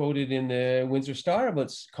somebody quoted in the Windsor Star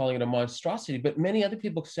about calling it a monstrosity, but many other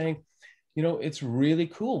people saying, you know, it's really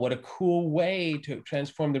cool. What a cool way to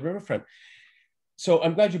transform the riverfront. So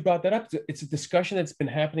I'm glad you brought that up. It's a discussion that's been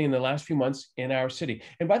happening in the last few months in our city.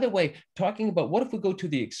 And by the way, talking about what if we go to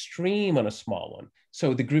the extreme on a small one?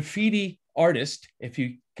 So the graffiti artist, if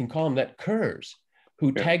you can call him that, Kurz,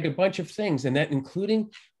 who tagged a bunch of things, and that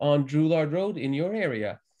including on Drouillard Road in your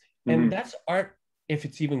area. And that's art, if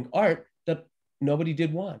it's even art, that nobody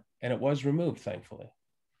did want. And it was removed, thankfully.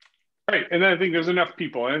 Right. And I think there's enough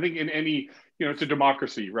people. And I think in any, you know, it's a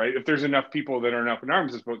democracy, right? If there's enough people that are up in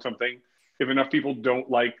arms about something, if enough people don't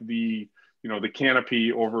like the, you know, the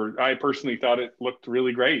canopy over, I personally thought it looked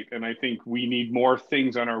really great. And I think we need more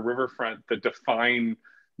things on our riverfront that define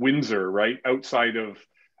Windsor, right? Outside of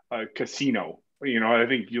a casino. You know, I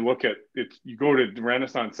think you look at it, you go to the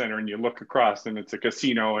Renaissance Center and you look across and it's a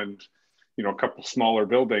casino and, you know, a couple smaller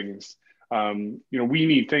buildings. You know, we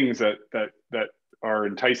need things that are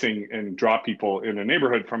enticing and draw people in a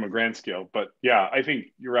neighborhood from a grand scale. But yeah, I think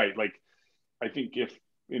you're right. Like, I think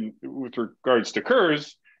with regards to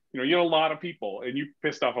Kurz, you know, you had a lot of people and you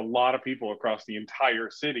pissed off a lot of people across the entire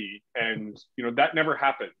city. And, you know, that never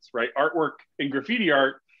happens, right? Artwork and graffiti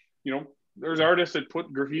art, you know, there's artists that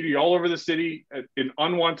put graffiti all over the city in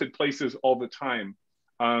unwanted places all the time.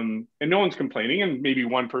 And no one's complaining. And maybe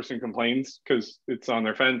one person complains because it's on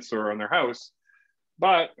their fence or on their house.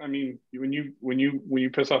 But I mean, when you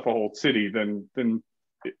piss off a whole city, then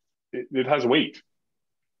it has weight.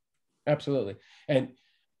 Absolutely. And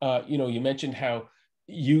you know, you mentioned how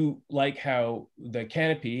you like how the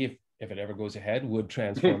canopy, if it ever goes ahead, would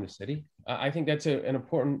transform the city. I think that's an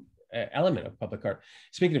important element of public art.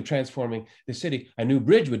 Speaking of transforming the city, a new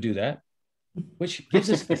bridge would do that, which gives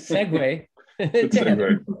us the segue.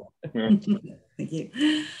 Thank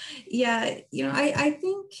you. Yeah, you know,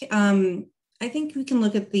 I think we can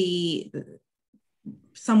look at the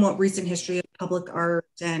somewhat recent history of public art,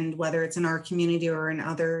 and whether it's in our community or in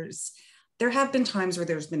others, there have been times where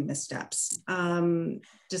there's been missteps,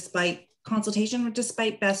 despite consultation,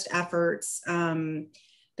 despite best efforts.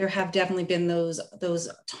 There have definitely been those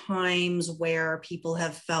times where people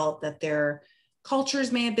have felt that their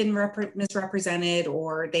cultures may have been misrepresented,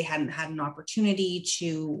 or they hadn't had an opportunity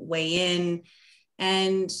to weigh in.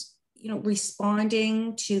 And, you know,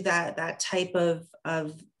 responding to that type of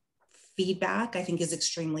feedback, I think, is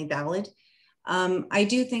extremely valid. I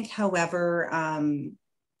do think, however,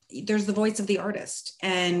 there's the voice of the artist,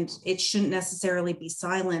 and it shouldn't necessarily be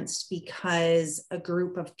silenced because a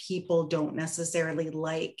group of people don't necessarily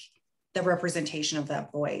like the representation of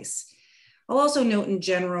that voice. I'll also note in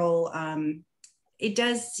general, it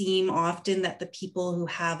does seem often that the people who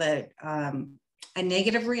have a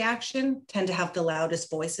negative reaction tend to have the loudest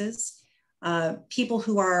voices. People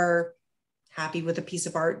who are happy with a piece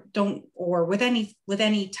of art don't, or with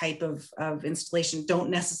any type of installation, don't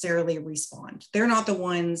necessarily respond. They're not the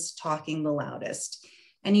ones talking the loudest.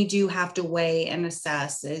 And you do have to weigh and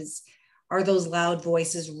assess, are those loud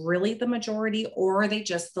voices really the majority, or are they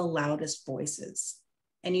just the loudest voices?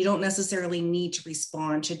 And you don't necessarily need to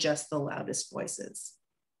respond to just the loudest voices.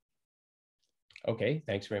 Okay,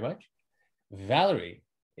 thanks very much. Valerie,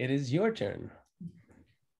 it is your turn.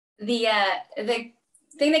 The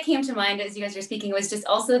thing that came to mind as you guys were speaking was just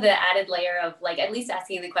also the added layer of like at least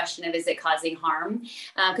asking the question of, is it causing harm?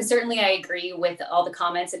 Because certainly I agree with all the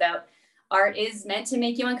comments about art is meant to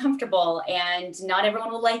make you uncomfortable and not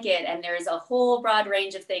everyone will like it. And there's a whole broad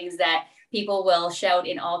range of things that people will shout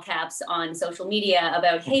in all caps on social media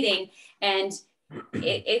about hating. And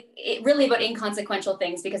it really about inconsequential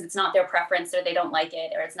things because it's not their preference or they don't like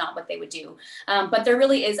it or it's not what they would do. But there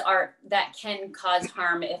really is art that can cause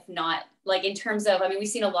harm, if not like in terms of, I mean, we've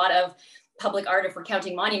seen a lot of public art, if we're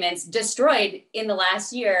counting monuments, destroyed in the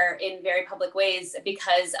last year in very public ways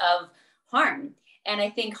because of harm. And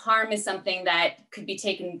I think harm is something that could be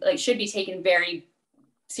taken, like should be taken very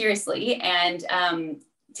seriously and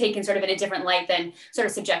taken sort of in a different light than sort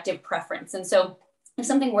of subjective preference. And so if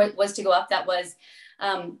something was to go up that was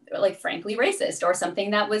like frankly racist or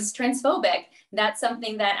something that was transphobic, that's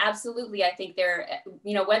something that absolutely I think there,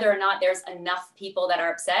 you know, whether or not there's enough people that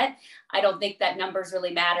are upset, I don't think that numbers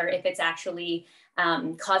really matter if it's actually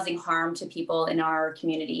causing harm to people in our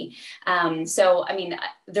community. So, I mean,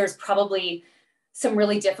 there's probably some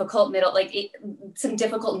really difficult some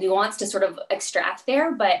difficult nuance to sort of extract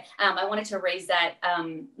there. But I wanted to raise that,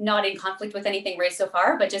 not in conflict with anything raised so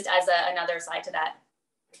far, but just as another side to that.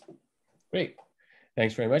 Great,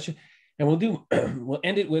 thanks very much. And we'll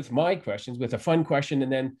end it with my questions, with a fun question,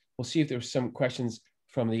 and then we'll see if there's some questions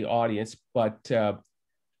from the audience. But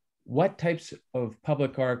what types of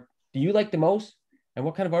public art do you like the most? And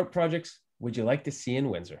what kind of art projects would you like to see in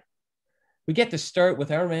Windsor? We get to start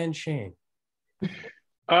with our man, Shane.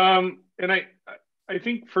 And I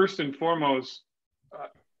think first and foremost,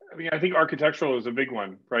 I mean, I think architectural is a big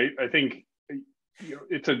one, right? I think, you know,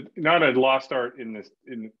 it's not a lost art in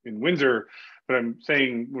Windsor, but I'm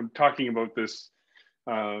saying when talking about this,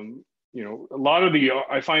 you know,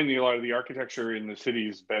 I find a lot of the architecture in the city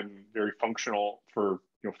has been very functional for,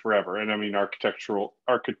 you know, forever. And I mean, architecture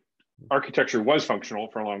was functional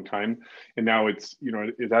for a long time, and now it's, you know,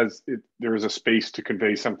 there is a space to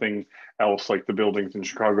convey something else, like the buildings in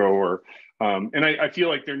Chicago, or and I feel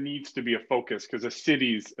like there needs to be a focus, because a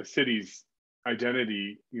city's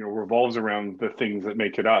identity, you know, revolves around the things that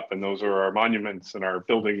make it up, and those are our monuments and our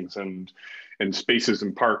buildings and spaces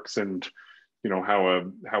and parks, and you know, how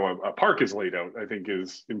a park is laid out, I think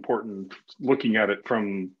is important, looking at it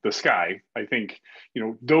from the sky. I think, you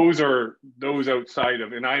know, those outside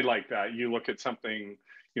of, and I like that. You look at something,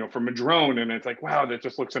 you know, from a drone and it's like, wow, that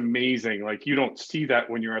just looks amazing. Like you don't see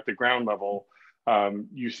that when you're at the ground level.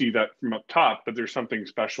 You see that from up top, but there's something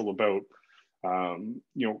special about,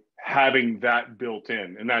 you know, having that built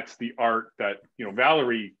in. And that's the art that, you know,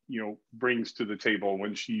 Valerie, you know, brings to the table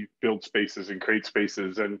when she builds spaces and creates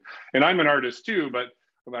spaces. And I'm an artist too, but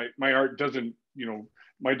my art doesn't, you know,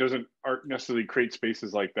 art necessarily create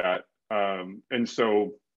spaces like that. And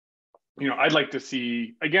so, you know, I'd like to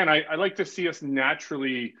see, again, I like to see us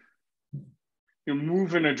naturally, you know,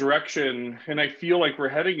 move in a direction, and I feel like we're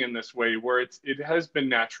heading in this way where it has been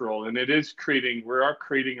natural, and we are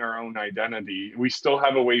creating our own identity. We still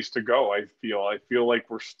have a ways to go. I feel like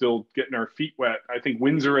we're still getting our feet wet. I think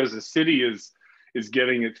Windsor as a city is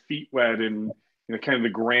getting its feet wet in, you know, kind of the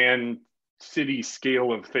grand city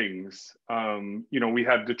scale of things. You know, we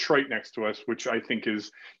have Detroit next to us, which I think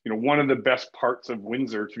is, you know, one of the best parts of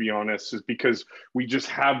Windsor, to be honest, is because we just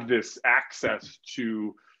have this access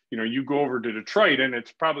to, you know, you go over to Detroit, and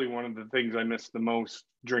it's probably one of the things I missed the most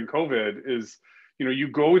during COVID is, you know, you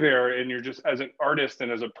go there and you're just, as an artist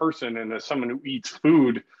and as a person and as someone who eats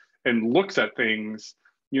food and looks at things,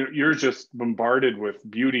 you know, you're just bombarded with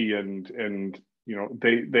beauty, and you know,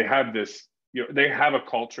 they have this, you know, they have a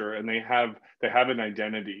culture, and they have an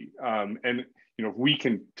identity. And, you know, if we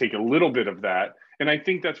can take a little bit of that, and I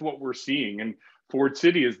think that's what we're seeing. And Ford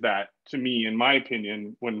City is that, to me, in my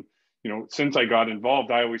opinion. When, you know, since I got involved,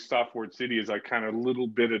 I always saw Ford City as like kind of a little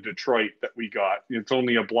bit of Detroit that we got. It's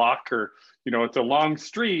only a block, or, you know, it's a long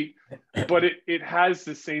street, but it has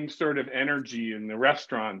the same sort of energy in the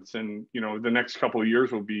restaurants. And, you know, the next couple of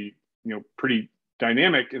years will be, you know, pretty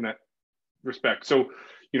dynamic in that respect. So,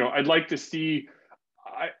 you know, I'd like to see,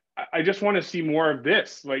 I just want to see more of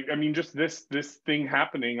this. Like, I mean, just this thing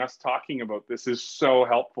happening, us talking about this is so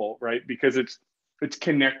helpful, right? Because it's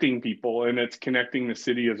connecting people and it's connecting the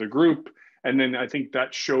city as a group. And then I think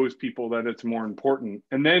that shows people that it's more important.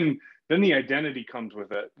 And then the identity comes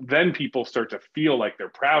with it. Then people start to feel like they're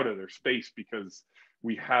proud of their space because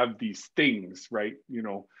we have these things, right? You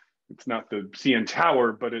know, it's not the CN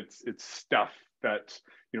Tower, but it's stuff that,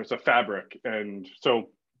 you know, it's a fabric. And so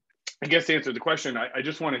I guess to answer the question, I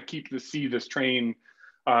just want to see this train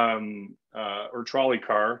or trolley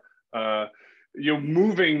car, you know,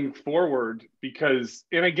 moving forward, because,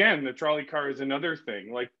 and again, the trolley car is another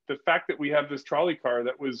thing. Like the fact that we have this trolley car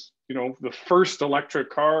that was, you know, the first electric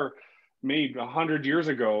car made 100 years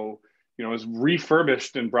ago, you know, is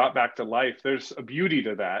refurbished and brought back to life. There's a beauty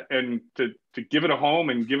to that, and to give it a home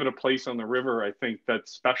and give it a place on the river, I think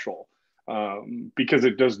that's special, because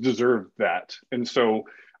it does deserve that. And so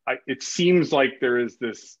it seems like there is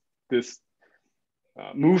this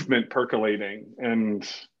movement percolating, and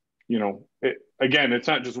you know, again, it's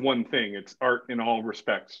not just one thing; it's art in all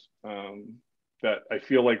respects. That I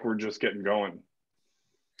feel like we're just getting going.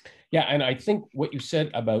 Yeah, and I think what you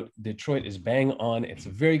said about Detroit is bang on. It's a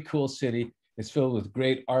very cool city. It's filled with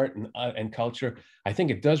great art and culture. I think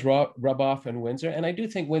it does rub off in Windsor, and I do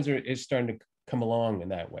think Windsor is starting to come along in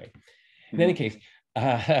that way. In any case,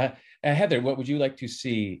 Heather, what would you like to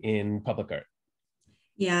see in public art?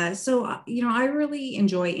 Yeah, so, you know, I really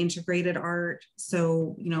enjoy integrated art.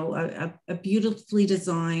 So, you know, a beautifully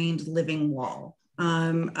designed living wall,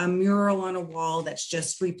 a mural on a wall that's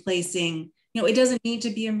just replacing, you know, it doesn't need to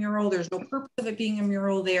be a mural. There's no purpose of it being a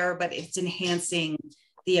mural there, but it's enhancing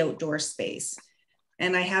the outdoor space.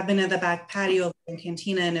 And I have been at the back patio in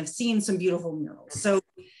Cantina and have seen some beautiful murals. So,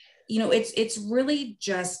 you know, it's really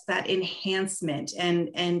just that enhancement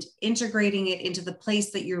and integrating it into the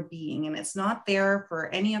place that you're being. And it's not there for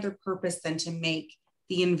any other purpose than to make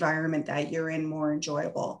the environment that you're in more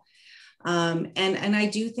enjoyable. And I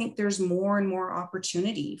do think there's more and more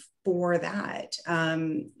opportunity for that,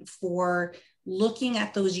 for looking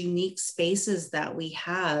at those unique spaces that we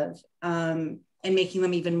have, and making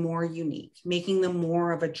them even more unique, making them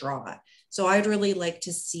more of a draw. So I'd really like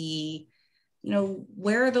to see, you know,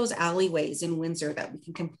 where are those alleyways in Windsor that we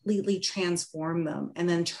can completely transform them and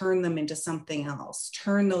then turn them into something else,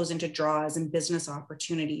 turn those into draws and business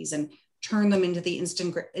opportunities, and turn them into the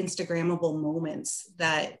Instagrammable moments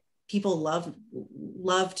that people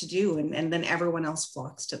love to do, and then everyone else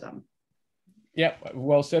flocks to them. Yeah,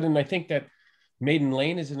 well said. And I think that Maiden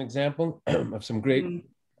Lane is an example of some great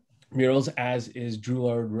murals, as is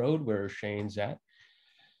Drouillard Road, where Shane's at.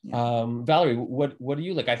 Yeah. Valerie, what do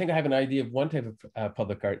you like? I think I have an idea of one type of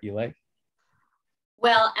public art you like.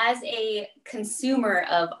 Well, as a consumer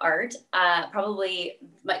of art, probably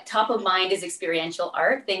my top of mind is experiential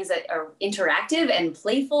art, things that are interactive and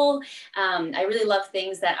playful. I really love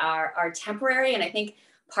things that are temporary, and I think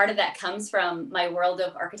part of that comes from my world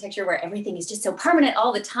of architecture, where everything is just so permanent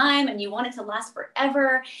all the time and you want it to last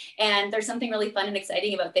forever. And there's something really fun and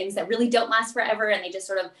exciting about things that really don't last forever, and they just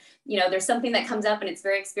sort of, you know, there's something that comes up and it's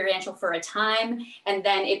very experiential for a time, and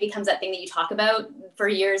then it becomes that thing that you talk about for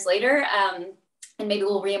years later. And maybe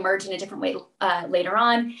will reemerge in a different way later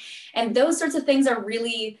on. And those sorts of things are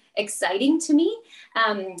really exciting to me.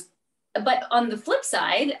 But on the flip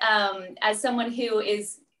side, as someone who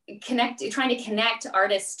is trying to connect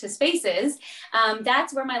artists to spaces,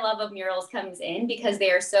 that's where my love of murals comes in, because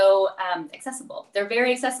they are so accessible. They're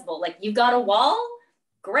very accessible. Like, you've got a wall,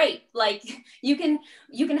 great. Like, you can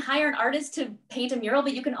hire an artist to paint a mural,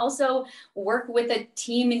 but you can also work with a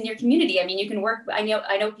team in your community. I mean, you can work, I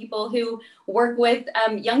know people who work with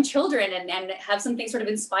young children and have something sort of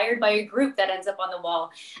inspired by a group that ends up on the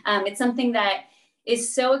wall. It's something that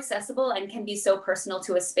is so accessible and can be so personal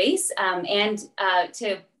to a space. And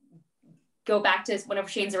to go back to one of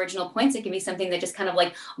Shane's original points, it can be something that just kind of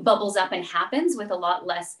like bubbles up and happens with a lot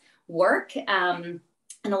less work.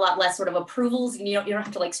 And a lot less sort of approvals. You don't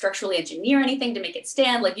have to like structurally engineer anything to make it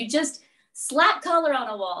stand. Like, you just slap color on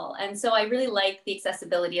a wall. And so I really like the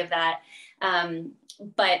accessibility of that.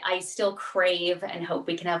 But I still crave and hope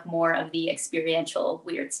we can have more of the experiential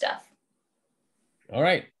weird stuff. All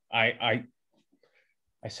right, I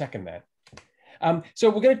second that.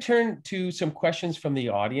 So we're going to turn to some questions from the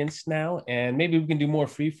audience now, and maybe we can do more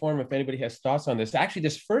freeform if anybody has thoughts on this. Actually,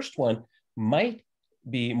 this first one might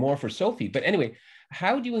be more for Sophie, but anyway,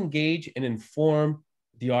 how do you engage and inform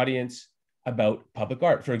the audience about public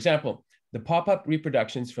art? For example, the pop-up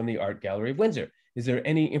reproductions from the Art Gallery of Windsor. Is there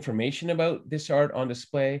any information about this art on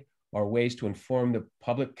display or ways to inform the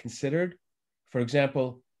public considered? For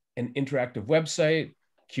example, an interactive website,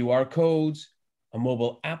 QR codes, a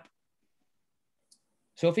mobile app?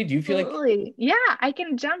 Sophie, do you feel like? Yeah, I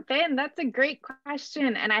can jump in. That's a great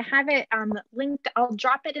question. And I have it linked. I'll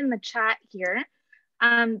drop it in the chat here.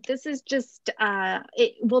 This is just,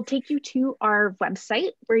 it will take you to our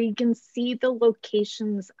website where you can see the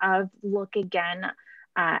locations of Look Again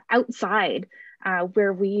outside,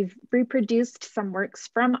 where we've reproduced some works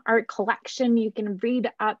from our collection. You can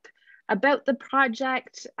read up about the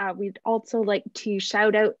project. We'd also like to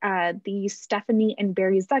shout out the Stephanie and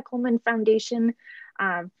Barry Zeckelman Foundation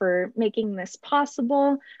for making this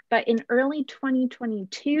possible. But in early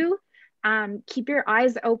 2022, keep your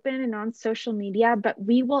eyes open and on social media, but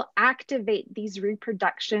we will activate these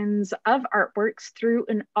reproductions of artworks through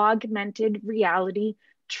an augmented reality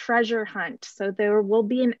treasure hunt. So there will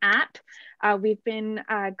be an app. We've been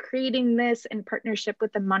creating this in partnership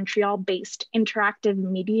with a Montreal-based interactive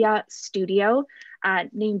media studio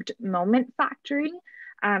named Moment Factory.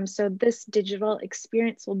 So this digital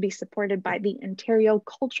experience will be supported by the Ontario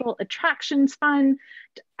Cultural Attractions Fund,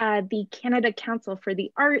 the Canada Council for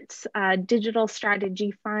the Arts, Digital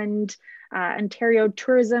Strategy Fund, Ontario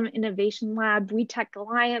Tourism Innovation Lab, WeTech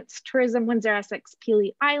Alliance, Tourism Windsor-Essex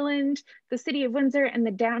Peely Island, the City of Windsor, and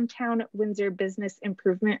the Downtown Windsor Business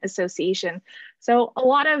Improvement Association. So a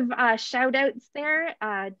lot of shout outs there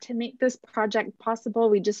to make this project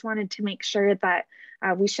possible. We just wanted to make sure that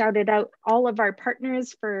we shouted out all of our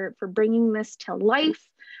partners for bringing this to life,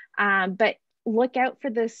 but look out for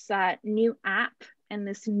this new app and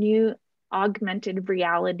this new augmented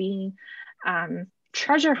reality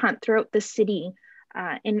treasure hunt throughout the city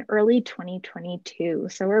in early 2022.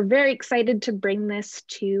 So we're very excited to bring this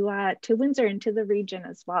to Windsor and to the region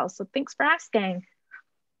as well. So thanks for asking.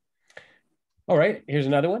 All right, here's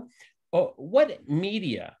another one. Oh, what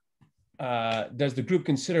media does the group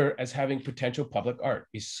consider as having potential public art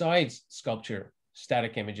besides sculpture,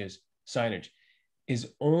 static images, signage?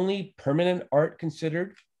 Is only permanent art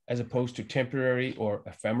considered as opposed to temporary or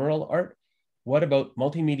ephemeral art? What about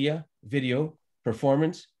multimedia, video,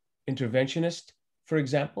 performance, interventionist, for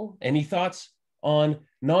example? Any thoughts on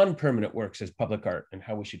non-permanent works as public art and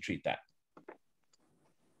how we should treat that?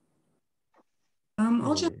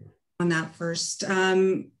 I'll jump on that first.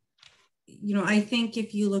 You know, I think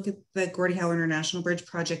if you look at the Gordie Howe International Bridge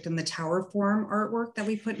project and the tower form artwork that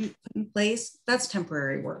we put in place, that's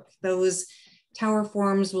temporary work. Those tower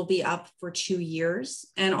forms will be up for 2 years.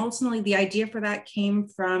 And ultimately the idea for that came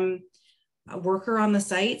from a worker on the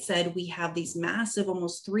site said, we have these massive,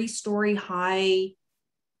 almost 3-story high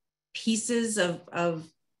pieces of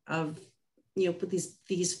you know,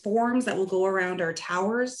 these forms that will go around our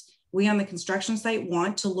towers. We on the construction site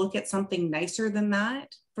want to look at something nicer than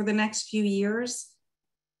that for the next few years.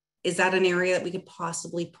 Is that an area that we could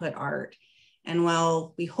possibly put art? And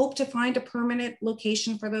while we hope to find a permanent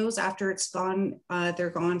location for those after it's gone, they're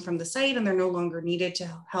gone from the site and they're no longer needed to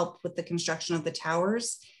help with the construction of the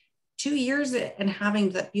towers. 2 years and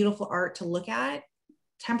having that beautiful art to look at,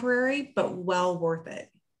 temporary, but well worth it.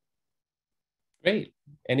 Great.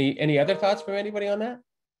 Any other thoughts from anybody on that?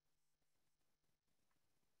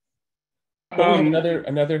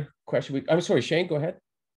 Another question. I'm sorry, Shane, go ahead.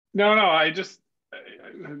 No, I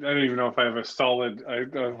don't even know if I have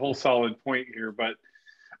a whole solid point here, but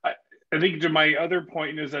I think to my other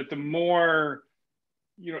point is that the more,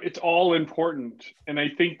 you know, it's all important. And I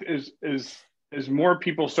think as more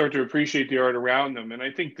people start to appreciate the art around them, and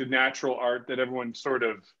I think the natural art that everyone sort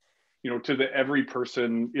of, you know, to every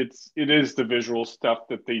person, it is the visual stuff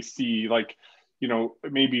that they see, like, you know,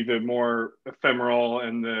 maybe the more ephemeral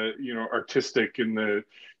and the, you know, artistic and the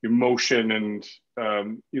emotion and,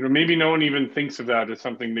 you know, maybe no one even thinks of that as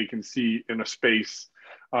something they can see in a space.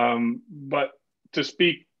 But to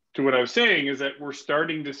speak to what I was saying is that we're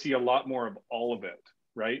starting to see a lot more of all of it,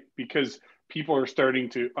 right? Because people are starting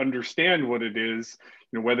to understand what it is,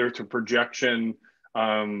 you know, whether it's a projection,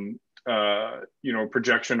 you know,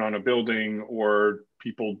 projection on a building, or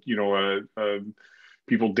people, you know,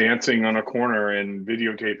 people dancing on a corner and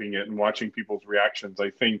videotaping it and watching people's reactions. I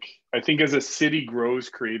think as a city grows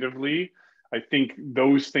creatively, I think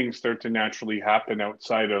those things start to naturally happen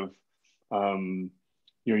outside of, you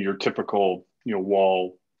know, your typical, you know,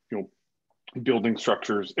 wall, you know, building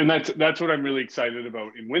structures. And that's what I'm really excited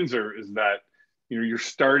about in Windsor, is that, you know, you're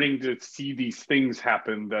starting to see these things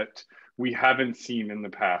happen that we haven't seen in the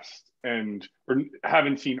past, or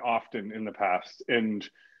haven't seen often in the past.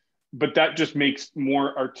 But that just makes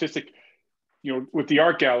more artistic, you know, with the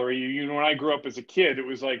art gallery. You know, when I grew up as a kid, it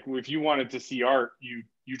was like, if you wanted to see art, you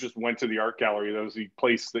just went to the art gallery. That was the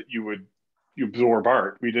place that you absorb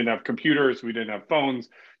art. We didn't have computers, we didn't have phones.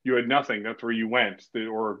 you had nothing, that's where you went,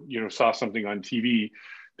 or saw something on TV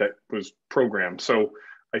that was programmed. So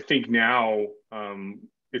I think now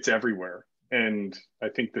it's everywhere, and I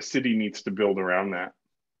think the city needs to build around that.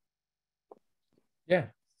 Yeah,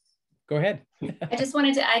 go ahead. I just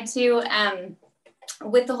wanted to add to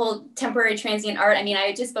with the whole temporary transient art. I mean, I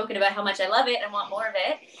had just spoken about how much I love it and want more of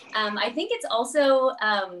it. I think it's also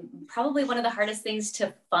probably one of the hardest things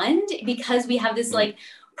to fund, because we have this like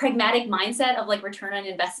pragmatic mindset of like return on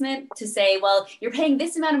investment, to say, well, you're paying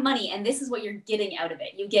this amount of money and this is what you're getting out of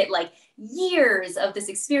it. You get like years of this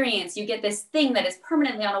experience. You get this thing that is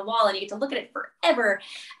permanently on a wall and you get to look at it forever.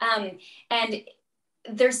 And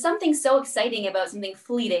there's something so exciting about something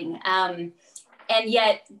fleeting. And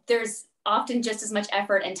yet there's often just as much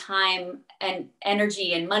effort and time and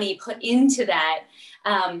energy and money put into that.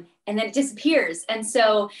 And then it disappears. And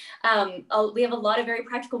so we have a lot of very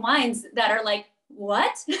practical minds that are like,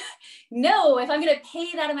 what? No, if I'm going to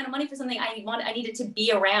pay that amount of money for something, I need it to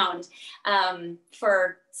be around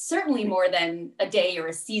for certainly more than a day or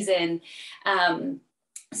a season. Yeah,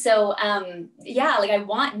 like I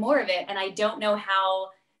want more of it, and I don't know how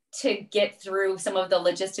to get through some of the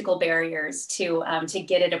logistical barriers to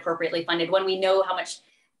get it appropriately funded when we know how much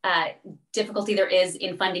difficulty there is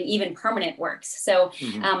in funding even permanent works. So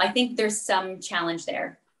I think there's some challenge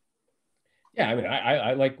there. Yeah, I mean,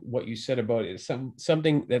 I like what you said about it.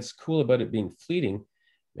 Something that's cool about it being fleeting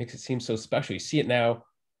makes it seem so special. You see it now,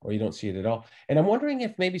 or you don't see it at all. And I'm wondering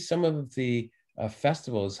if maybe some of the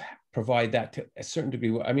festivals provide that to a certain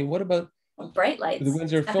degree. I mean, what about Bright Lights? The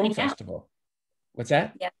Windsor Film Festival. What's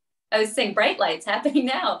that? Yeah, I was saying Bright Lights happening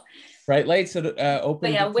now. Bright Lights that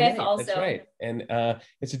opened yeah, with tonight. also. That's right. And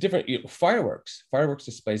it's a different fireworks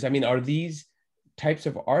displays. I mean, are these types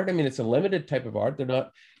of art? I mean, it's a limited type of art. They're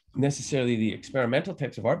not necessarily the experimental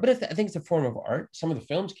types of art, but I think it's a form of art. Some of the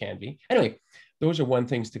films can be. Anyway, those are one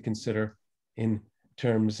things to consider in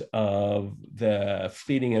terms of the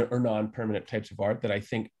fleeting or non-permanent types of art that I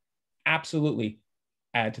think absolutely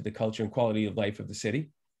add to the culture and quality of life of the city.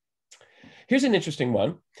 Here's an interesting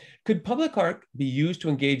one. Could public art be used to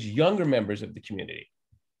engage younger members of the community?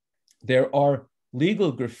 There are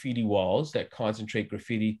legal graffiti walls that concentrate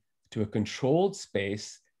graffiti to a controlled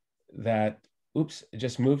space that, oops, it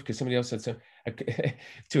just moved because somebody else said so,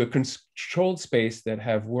 to a controlled space that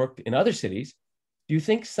have worked in other cities. Do you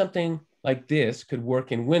think something like this could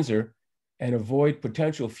work in Windsor and avoid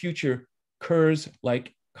potential future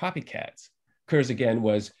Kurz-like copycats? Kurz, again,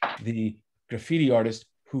 was the graffiti artist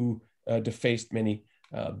who defaced many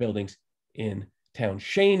buildings in town.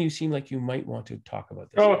 Shane, you seem like you might want to talk about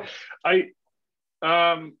this. Oh,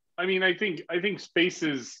 I mean, I think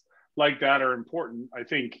spaces like that are important. I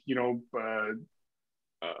think,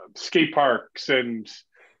 skate parks and,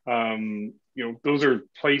 those are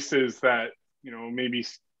places that, maybe,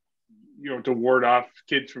 to ward off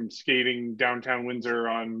kids from skating downtown Windsor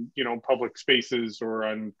on, public spaces or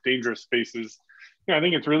on dangerous spaces. I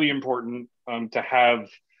think it's really important to have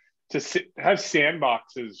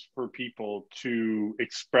sandboxes for people to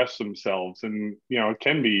express themselves. And, it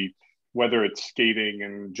can be, whether it's skating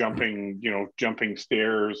and jumping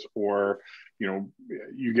stairs, or,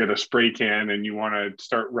 you get a spray can and you want to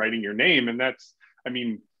start writing your name. And that's, I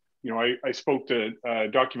mean, I spoke to a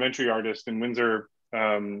documentary artist in Windsor,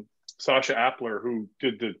 Sasha Appler, who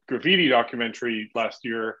did the graffiti documentary last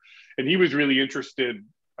year. And he was really interested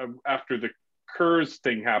after the Kurz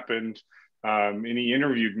thing happened. And he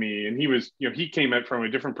interviewed me, and he was, he came at from a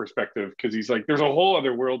different perspective, because he's like, there's a whole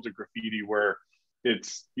other world to graffiti where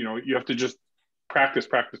it's, you have to just practice.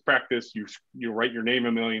 You write your name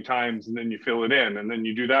a million times, and then you fill it in, and then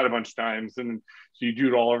you do that a bunch of times, and so you do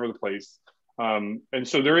it all over the place. And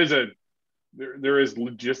so there is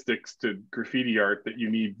logistics to graffiti art, that you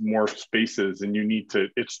need more spaces, and you need to,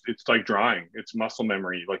 it's like drawing, it's muscle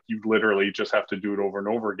memory. Like, you literally just have to do it over and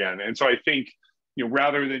over again. And so I think,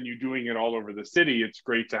 rather than you doing it all over the city, it's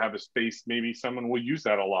great to have a space. Maybe someone will use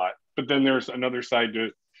that a lot. But then there's another side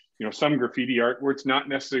to, some graffiti art where it's not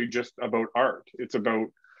necessarily just about art. It's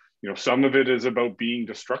about, some of it is about being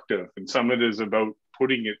destructive, and some of it is about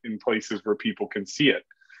putting it in places where people can see it.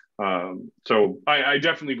 So I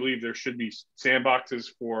definitely believe there should be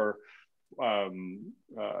sandboxes for,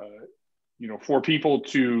 for people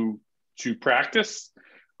to practice,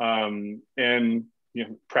 and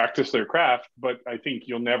practice their craft. But I think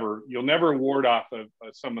you'll never ward off of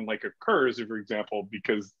someone like a Kurz, for example,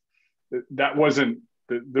 because that wasn't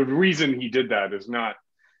the reason he did that is not,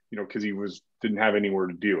 because he didn't have anywhere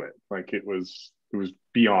to do it. Like, it was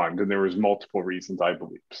beyond, and there was multiple reasons, I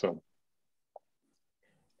believe. So.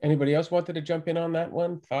 Anybody else wanted to jump in on that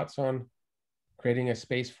one? Thoughts on creating a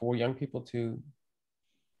space for young people to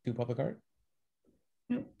do public art?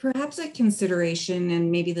 Perhaps a consideration,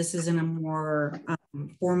 and maybe this is in a more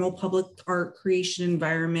formal public art creation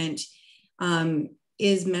environment,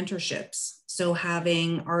 is mentorships. So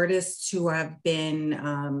having artists who have been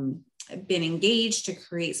engaged to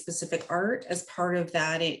create specific art, as part of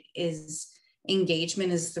that, it is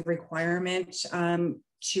engagement is the requirement,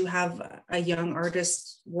 to have a young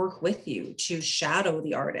artist work with you, to shadow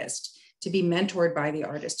the artist, to be mentored by the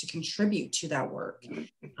artist, to contribute to that work.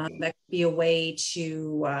 That could be a way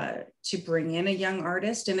to bring in a young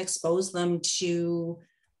artist and expose them to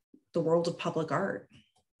the world of public art.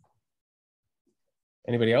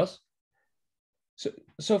 Anybody else? So,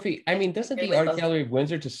 Sophie, I mean, doesn't the Art Gallery of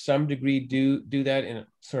Windsor to some degree do that in a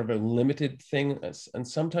sort of a limited thing? And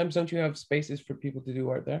sometimes don't you have spaces for people to do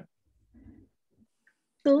art there?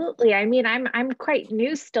 Absolutely. I mean, I'm quite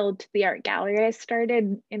new still to the art gallery. I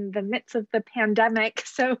started in the midst of the pandemic,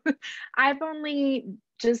 so I've only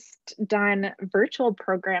just done virtual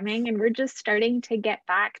programming, and we're just starting to get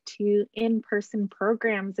back to in-person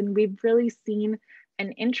programs, and we've really seen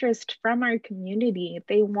an interest from our community.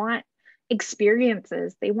 They want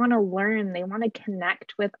experiences, they want to learn, they want to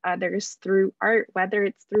connect with others through art, whether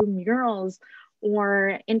it's through murals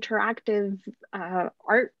or interactive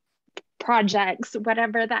art projects,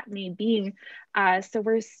 whatever that may be. So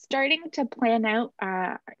we're starting to plan out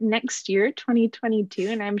next year, 2022,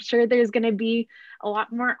 and I'm sure there's going to be a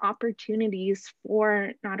lot more opportunities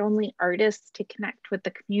for not only artists to connect with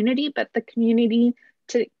the community, but the community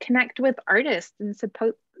to connect with artists and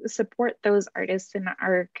support those artists in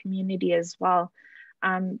our community as well.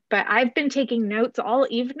 But I've been taking notes all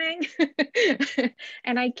evening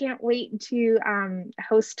and I can't wait to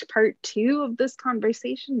host part 2 of this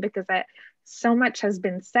conversation, because so much has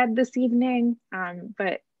been said this evening.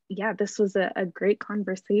 But yeah, this was a great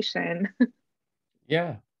conversation.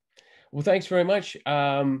 Yeah, well, thanks very much.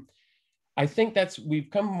 I think we've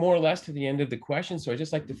come more or less to the end of the questions. So I'd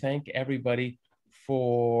just like to thank everybody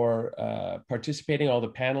for participating, all the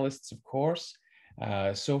panelists, of course,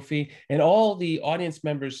 Sophie, and all the audience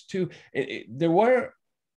members too.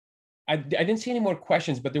 I didn't see any more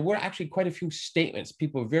questions, but there were actually quite a few statements.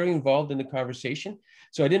 People were very involved in the conversation.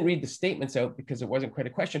 So I didn't read the statements out because it wasn't quite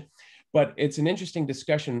a question, but it's an interesting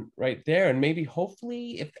discussion right there. And maybe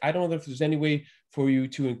hopefully, I don't know if there's any way for you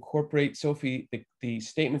to incorporate, Sophie, the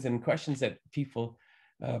statements and questions that people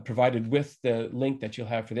provided with the link that you'll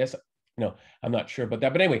have for this. No, I'm not sure about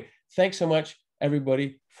that. But anyway, thanks so much,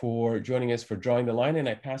 everybody, for joining us for Drawing the Line. And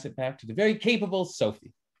I pass it back to the very capable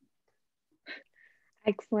Sophie.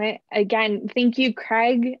 Excellent. Again, thank you,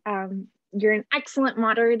 Craig. You're an excellent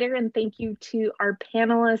moderator, and thank you to our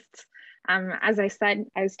panelists. As I said,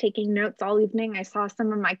 I was taking notes all evening. I saw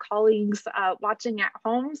some of my colleagues watching at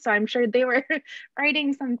home, so I'm sure they were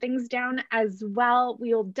writing some things down as well.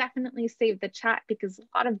 We will definitely save the chat because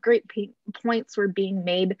a lot of great points were being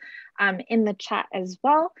made in the chat as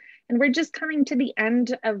well. And we're just coming to the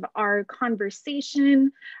end of our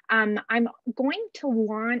conversation. I'm going to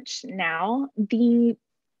launch now the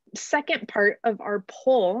second part of our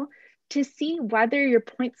poll to see whether your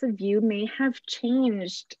points of view may have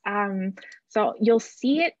changed. So you'll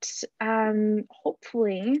see it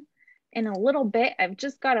hopefully in a little bit. I've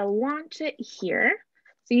just got to launch it here.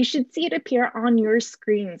 So you should see it appear on your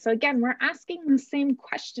screen. So again, we're asking the same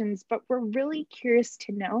questions, but we're really curious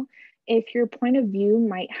to know if your point of view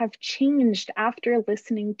might have changed after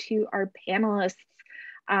listening to our panelists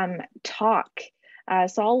talk.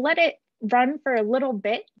 So I'll let it run for a little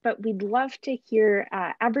bit, but we'd love to hear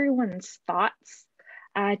everyone's thoughts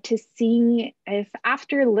to see if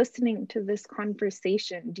after listening to this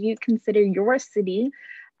conversation, do you consider your city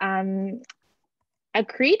a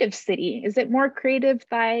creative city? Is it more creative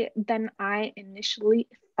than I initially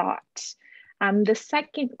thought? The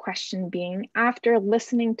second question being, after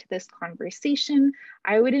listening to this conversation,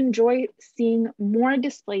 I would enjoy seeing more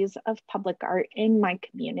displays of public art in my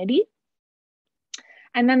community.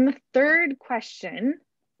 And then the third question,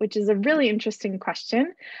 which is a really interesting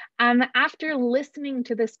question, after listening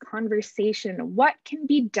to this conversation, what can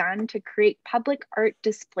be done to create public art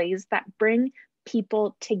displays that bring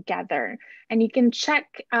people together? And you can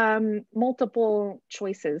check multiple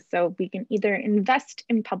choices. So we can either invest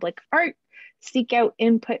in public art, seek out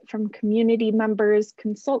input from community members,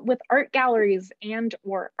 consult with art galleries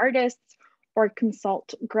and/or artists, or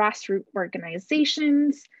consult grassroots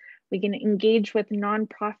organizations. We can engage with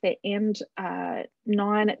nonprofit and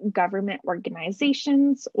non-government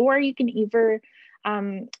organizations, or you can either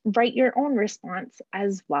write your own response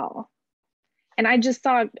as well. And I just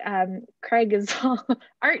saw Craig is all,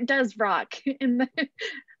 art does rock.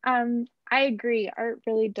 I agree, art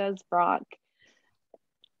really does rock.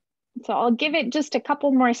 So I'll give it just a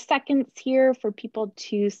couple more seconds here for people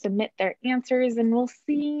to submit their answers, and we'll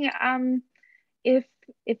see if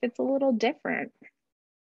it's a little different.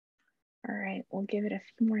 All right, we'll give it a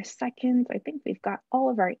few more seconds. I think we've got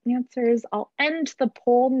all of our answers. I'll end the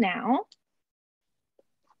poll now.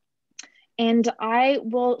 And I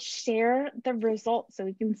will share the results so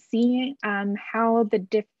we can see how the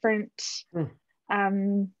difference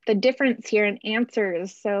here in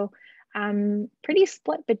answers. So pretty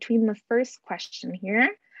split between the first question here.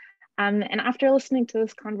 And after listening to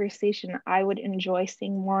this conversation, I would enjoy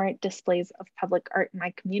seeing more displays of public art in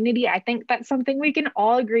my community. I think that's something we can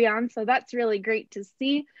all agree on. So that's really great to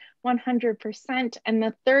see, 100%. And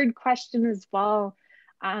the third question as well,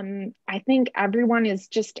 I think everyone is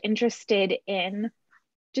just interested in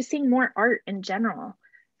just seeing more art in general.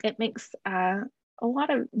 It makes a lot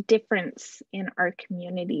of difference in our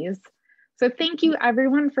communities. So thank you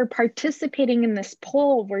everyone for participating in this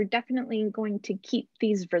poll. We're definitely going to keep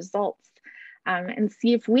these results and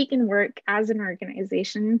see if we can work as an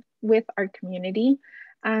organization with our community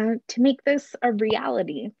to make this a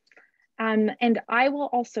reality. And I will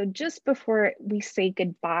also, just before we say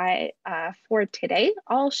goodbye for today,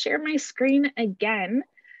 I'll share my screen again.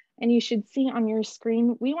 And you should see on your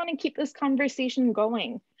screen, we want to keep this conversation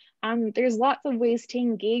going. There's lots of ways to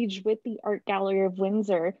engage with the Art Gallery of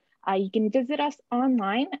Windsor. You can visit us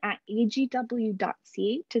online at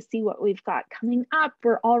agw.ca to see what we've got coming up.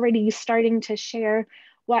 We're already starting to share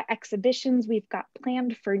what exhibitions we've got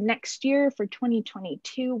planned for next year, for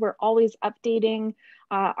 2022. We're always updating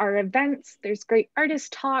our events. There's great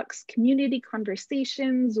artist talks, community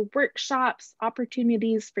conversations, workshops,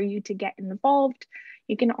 opportunities for you to get involved.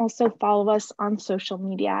 You can also follow us on social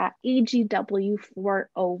media at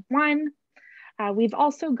AGW401. We've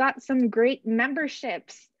also got some great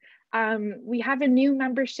memberships. We have a new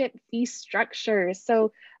membership fee structure.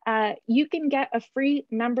 So you can get a free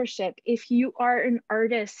membership if you are an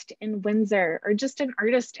artist in Windsor or just an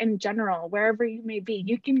artist in general, wherever you may be.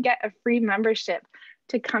 You can get a free membership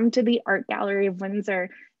to come to the Art Gallery of Windsor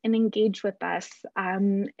and engage with us.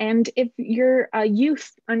 And if you're a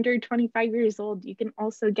youth under 25 years old, you can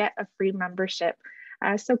also get a free membership.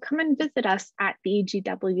 So come and visit us at the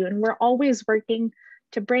AGW, and we're always working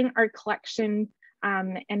to bring our collection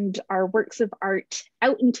and our works of art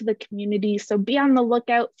out into the community. So be on the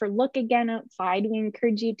lookout for Look Again Outside. We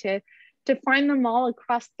encourage you to find them all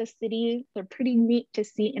across the city. They're pretty neat to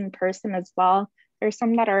see in person as well. There's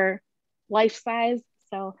some that are life-size,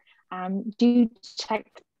 so do check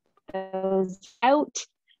those out.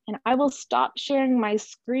 And I will stop sharing my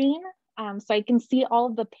screen so I can see all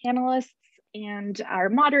of the panelists and our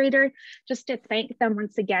moderator, just to thank them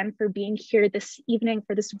once again for being here this evening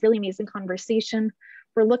for this really amazing conversation.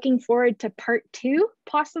 We're looking forward to part 2,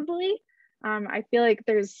 possibly. I feel like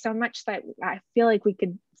there's so much that I feel like we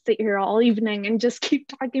could sit here all evening and just keep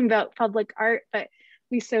talking about public art, but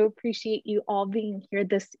we so appreciate you all being here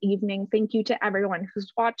this evening. Thank you to everyone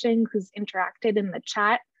who's watching, who's interacted in the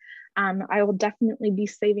chat. I will definitely be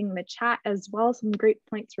saving the chat as well. Some great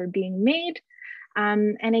points were being made.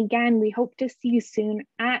 And again, we hope to see you soon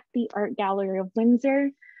at the Art Gallery of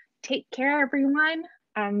Windsor. Take care, everyone.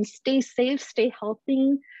 Stay safe, stay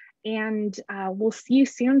healthy, and we'll see you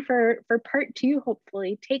soon for part 2,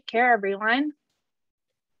 hopefully. Take care, everyone.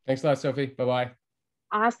 Thanks a lot, Sophie. Bye-bye.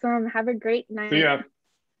 Awesome. Have a great night. See ya.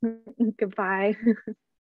 Goodbye.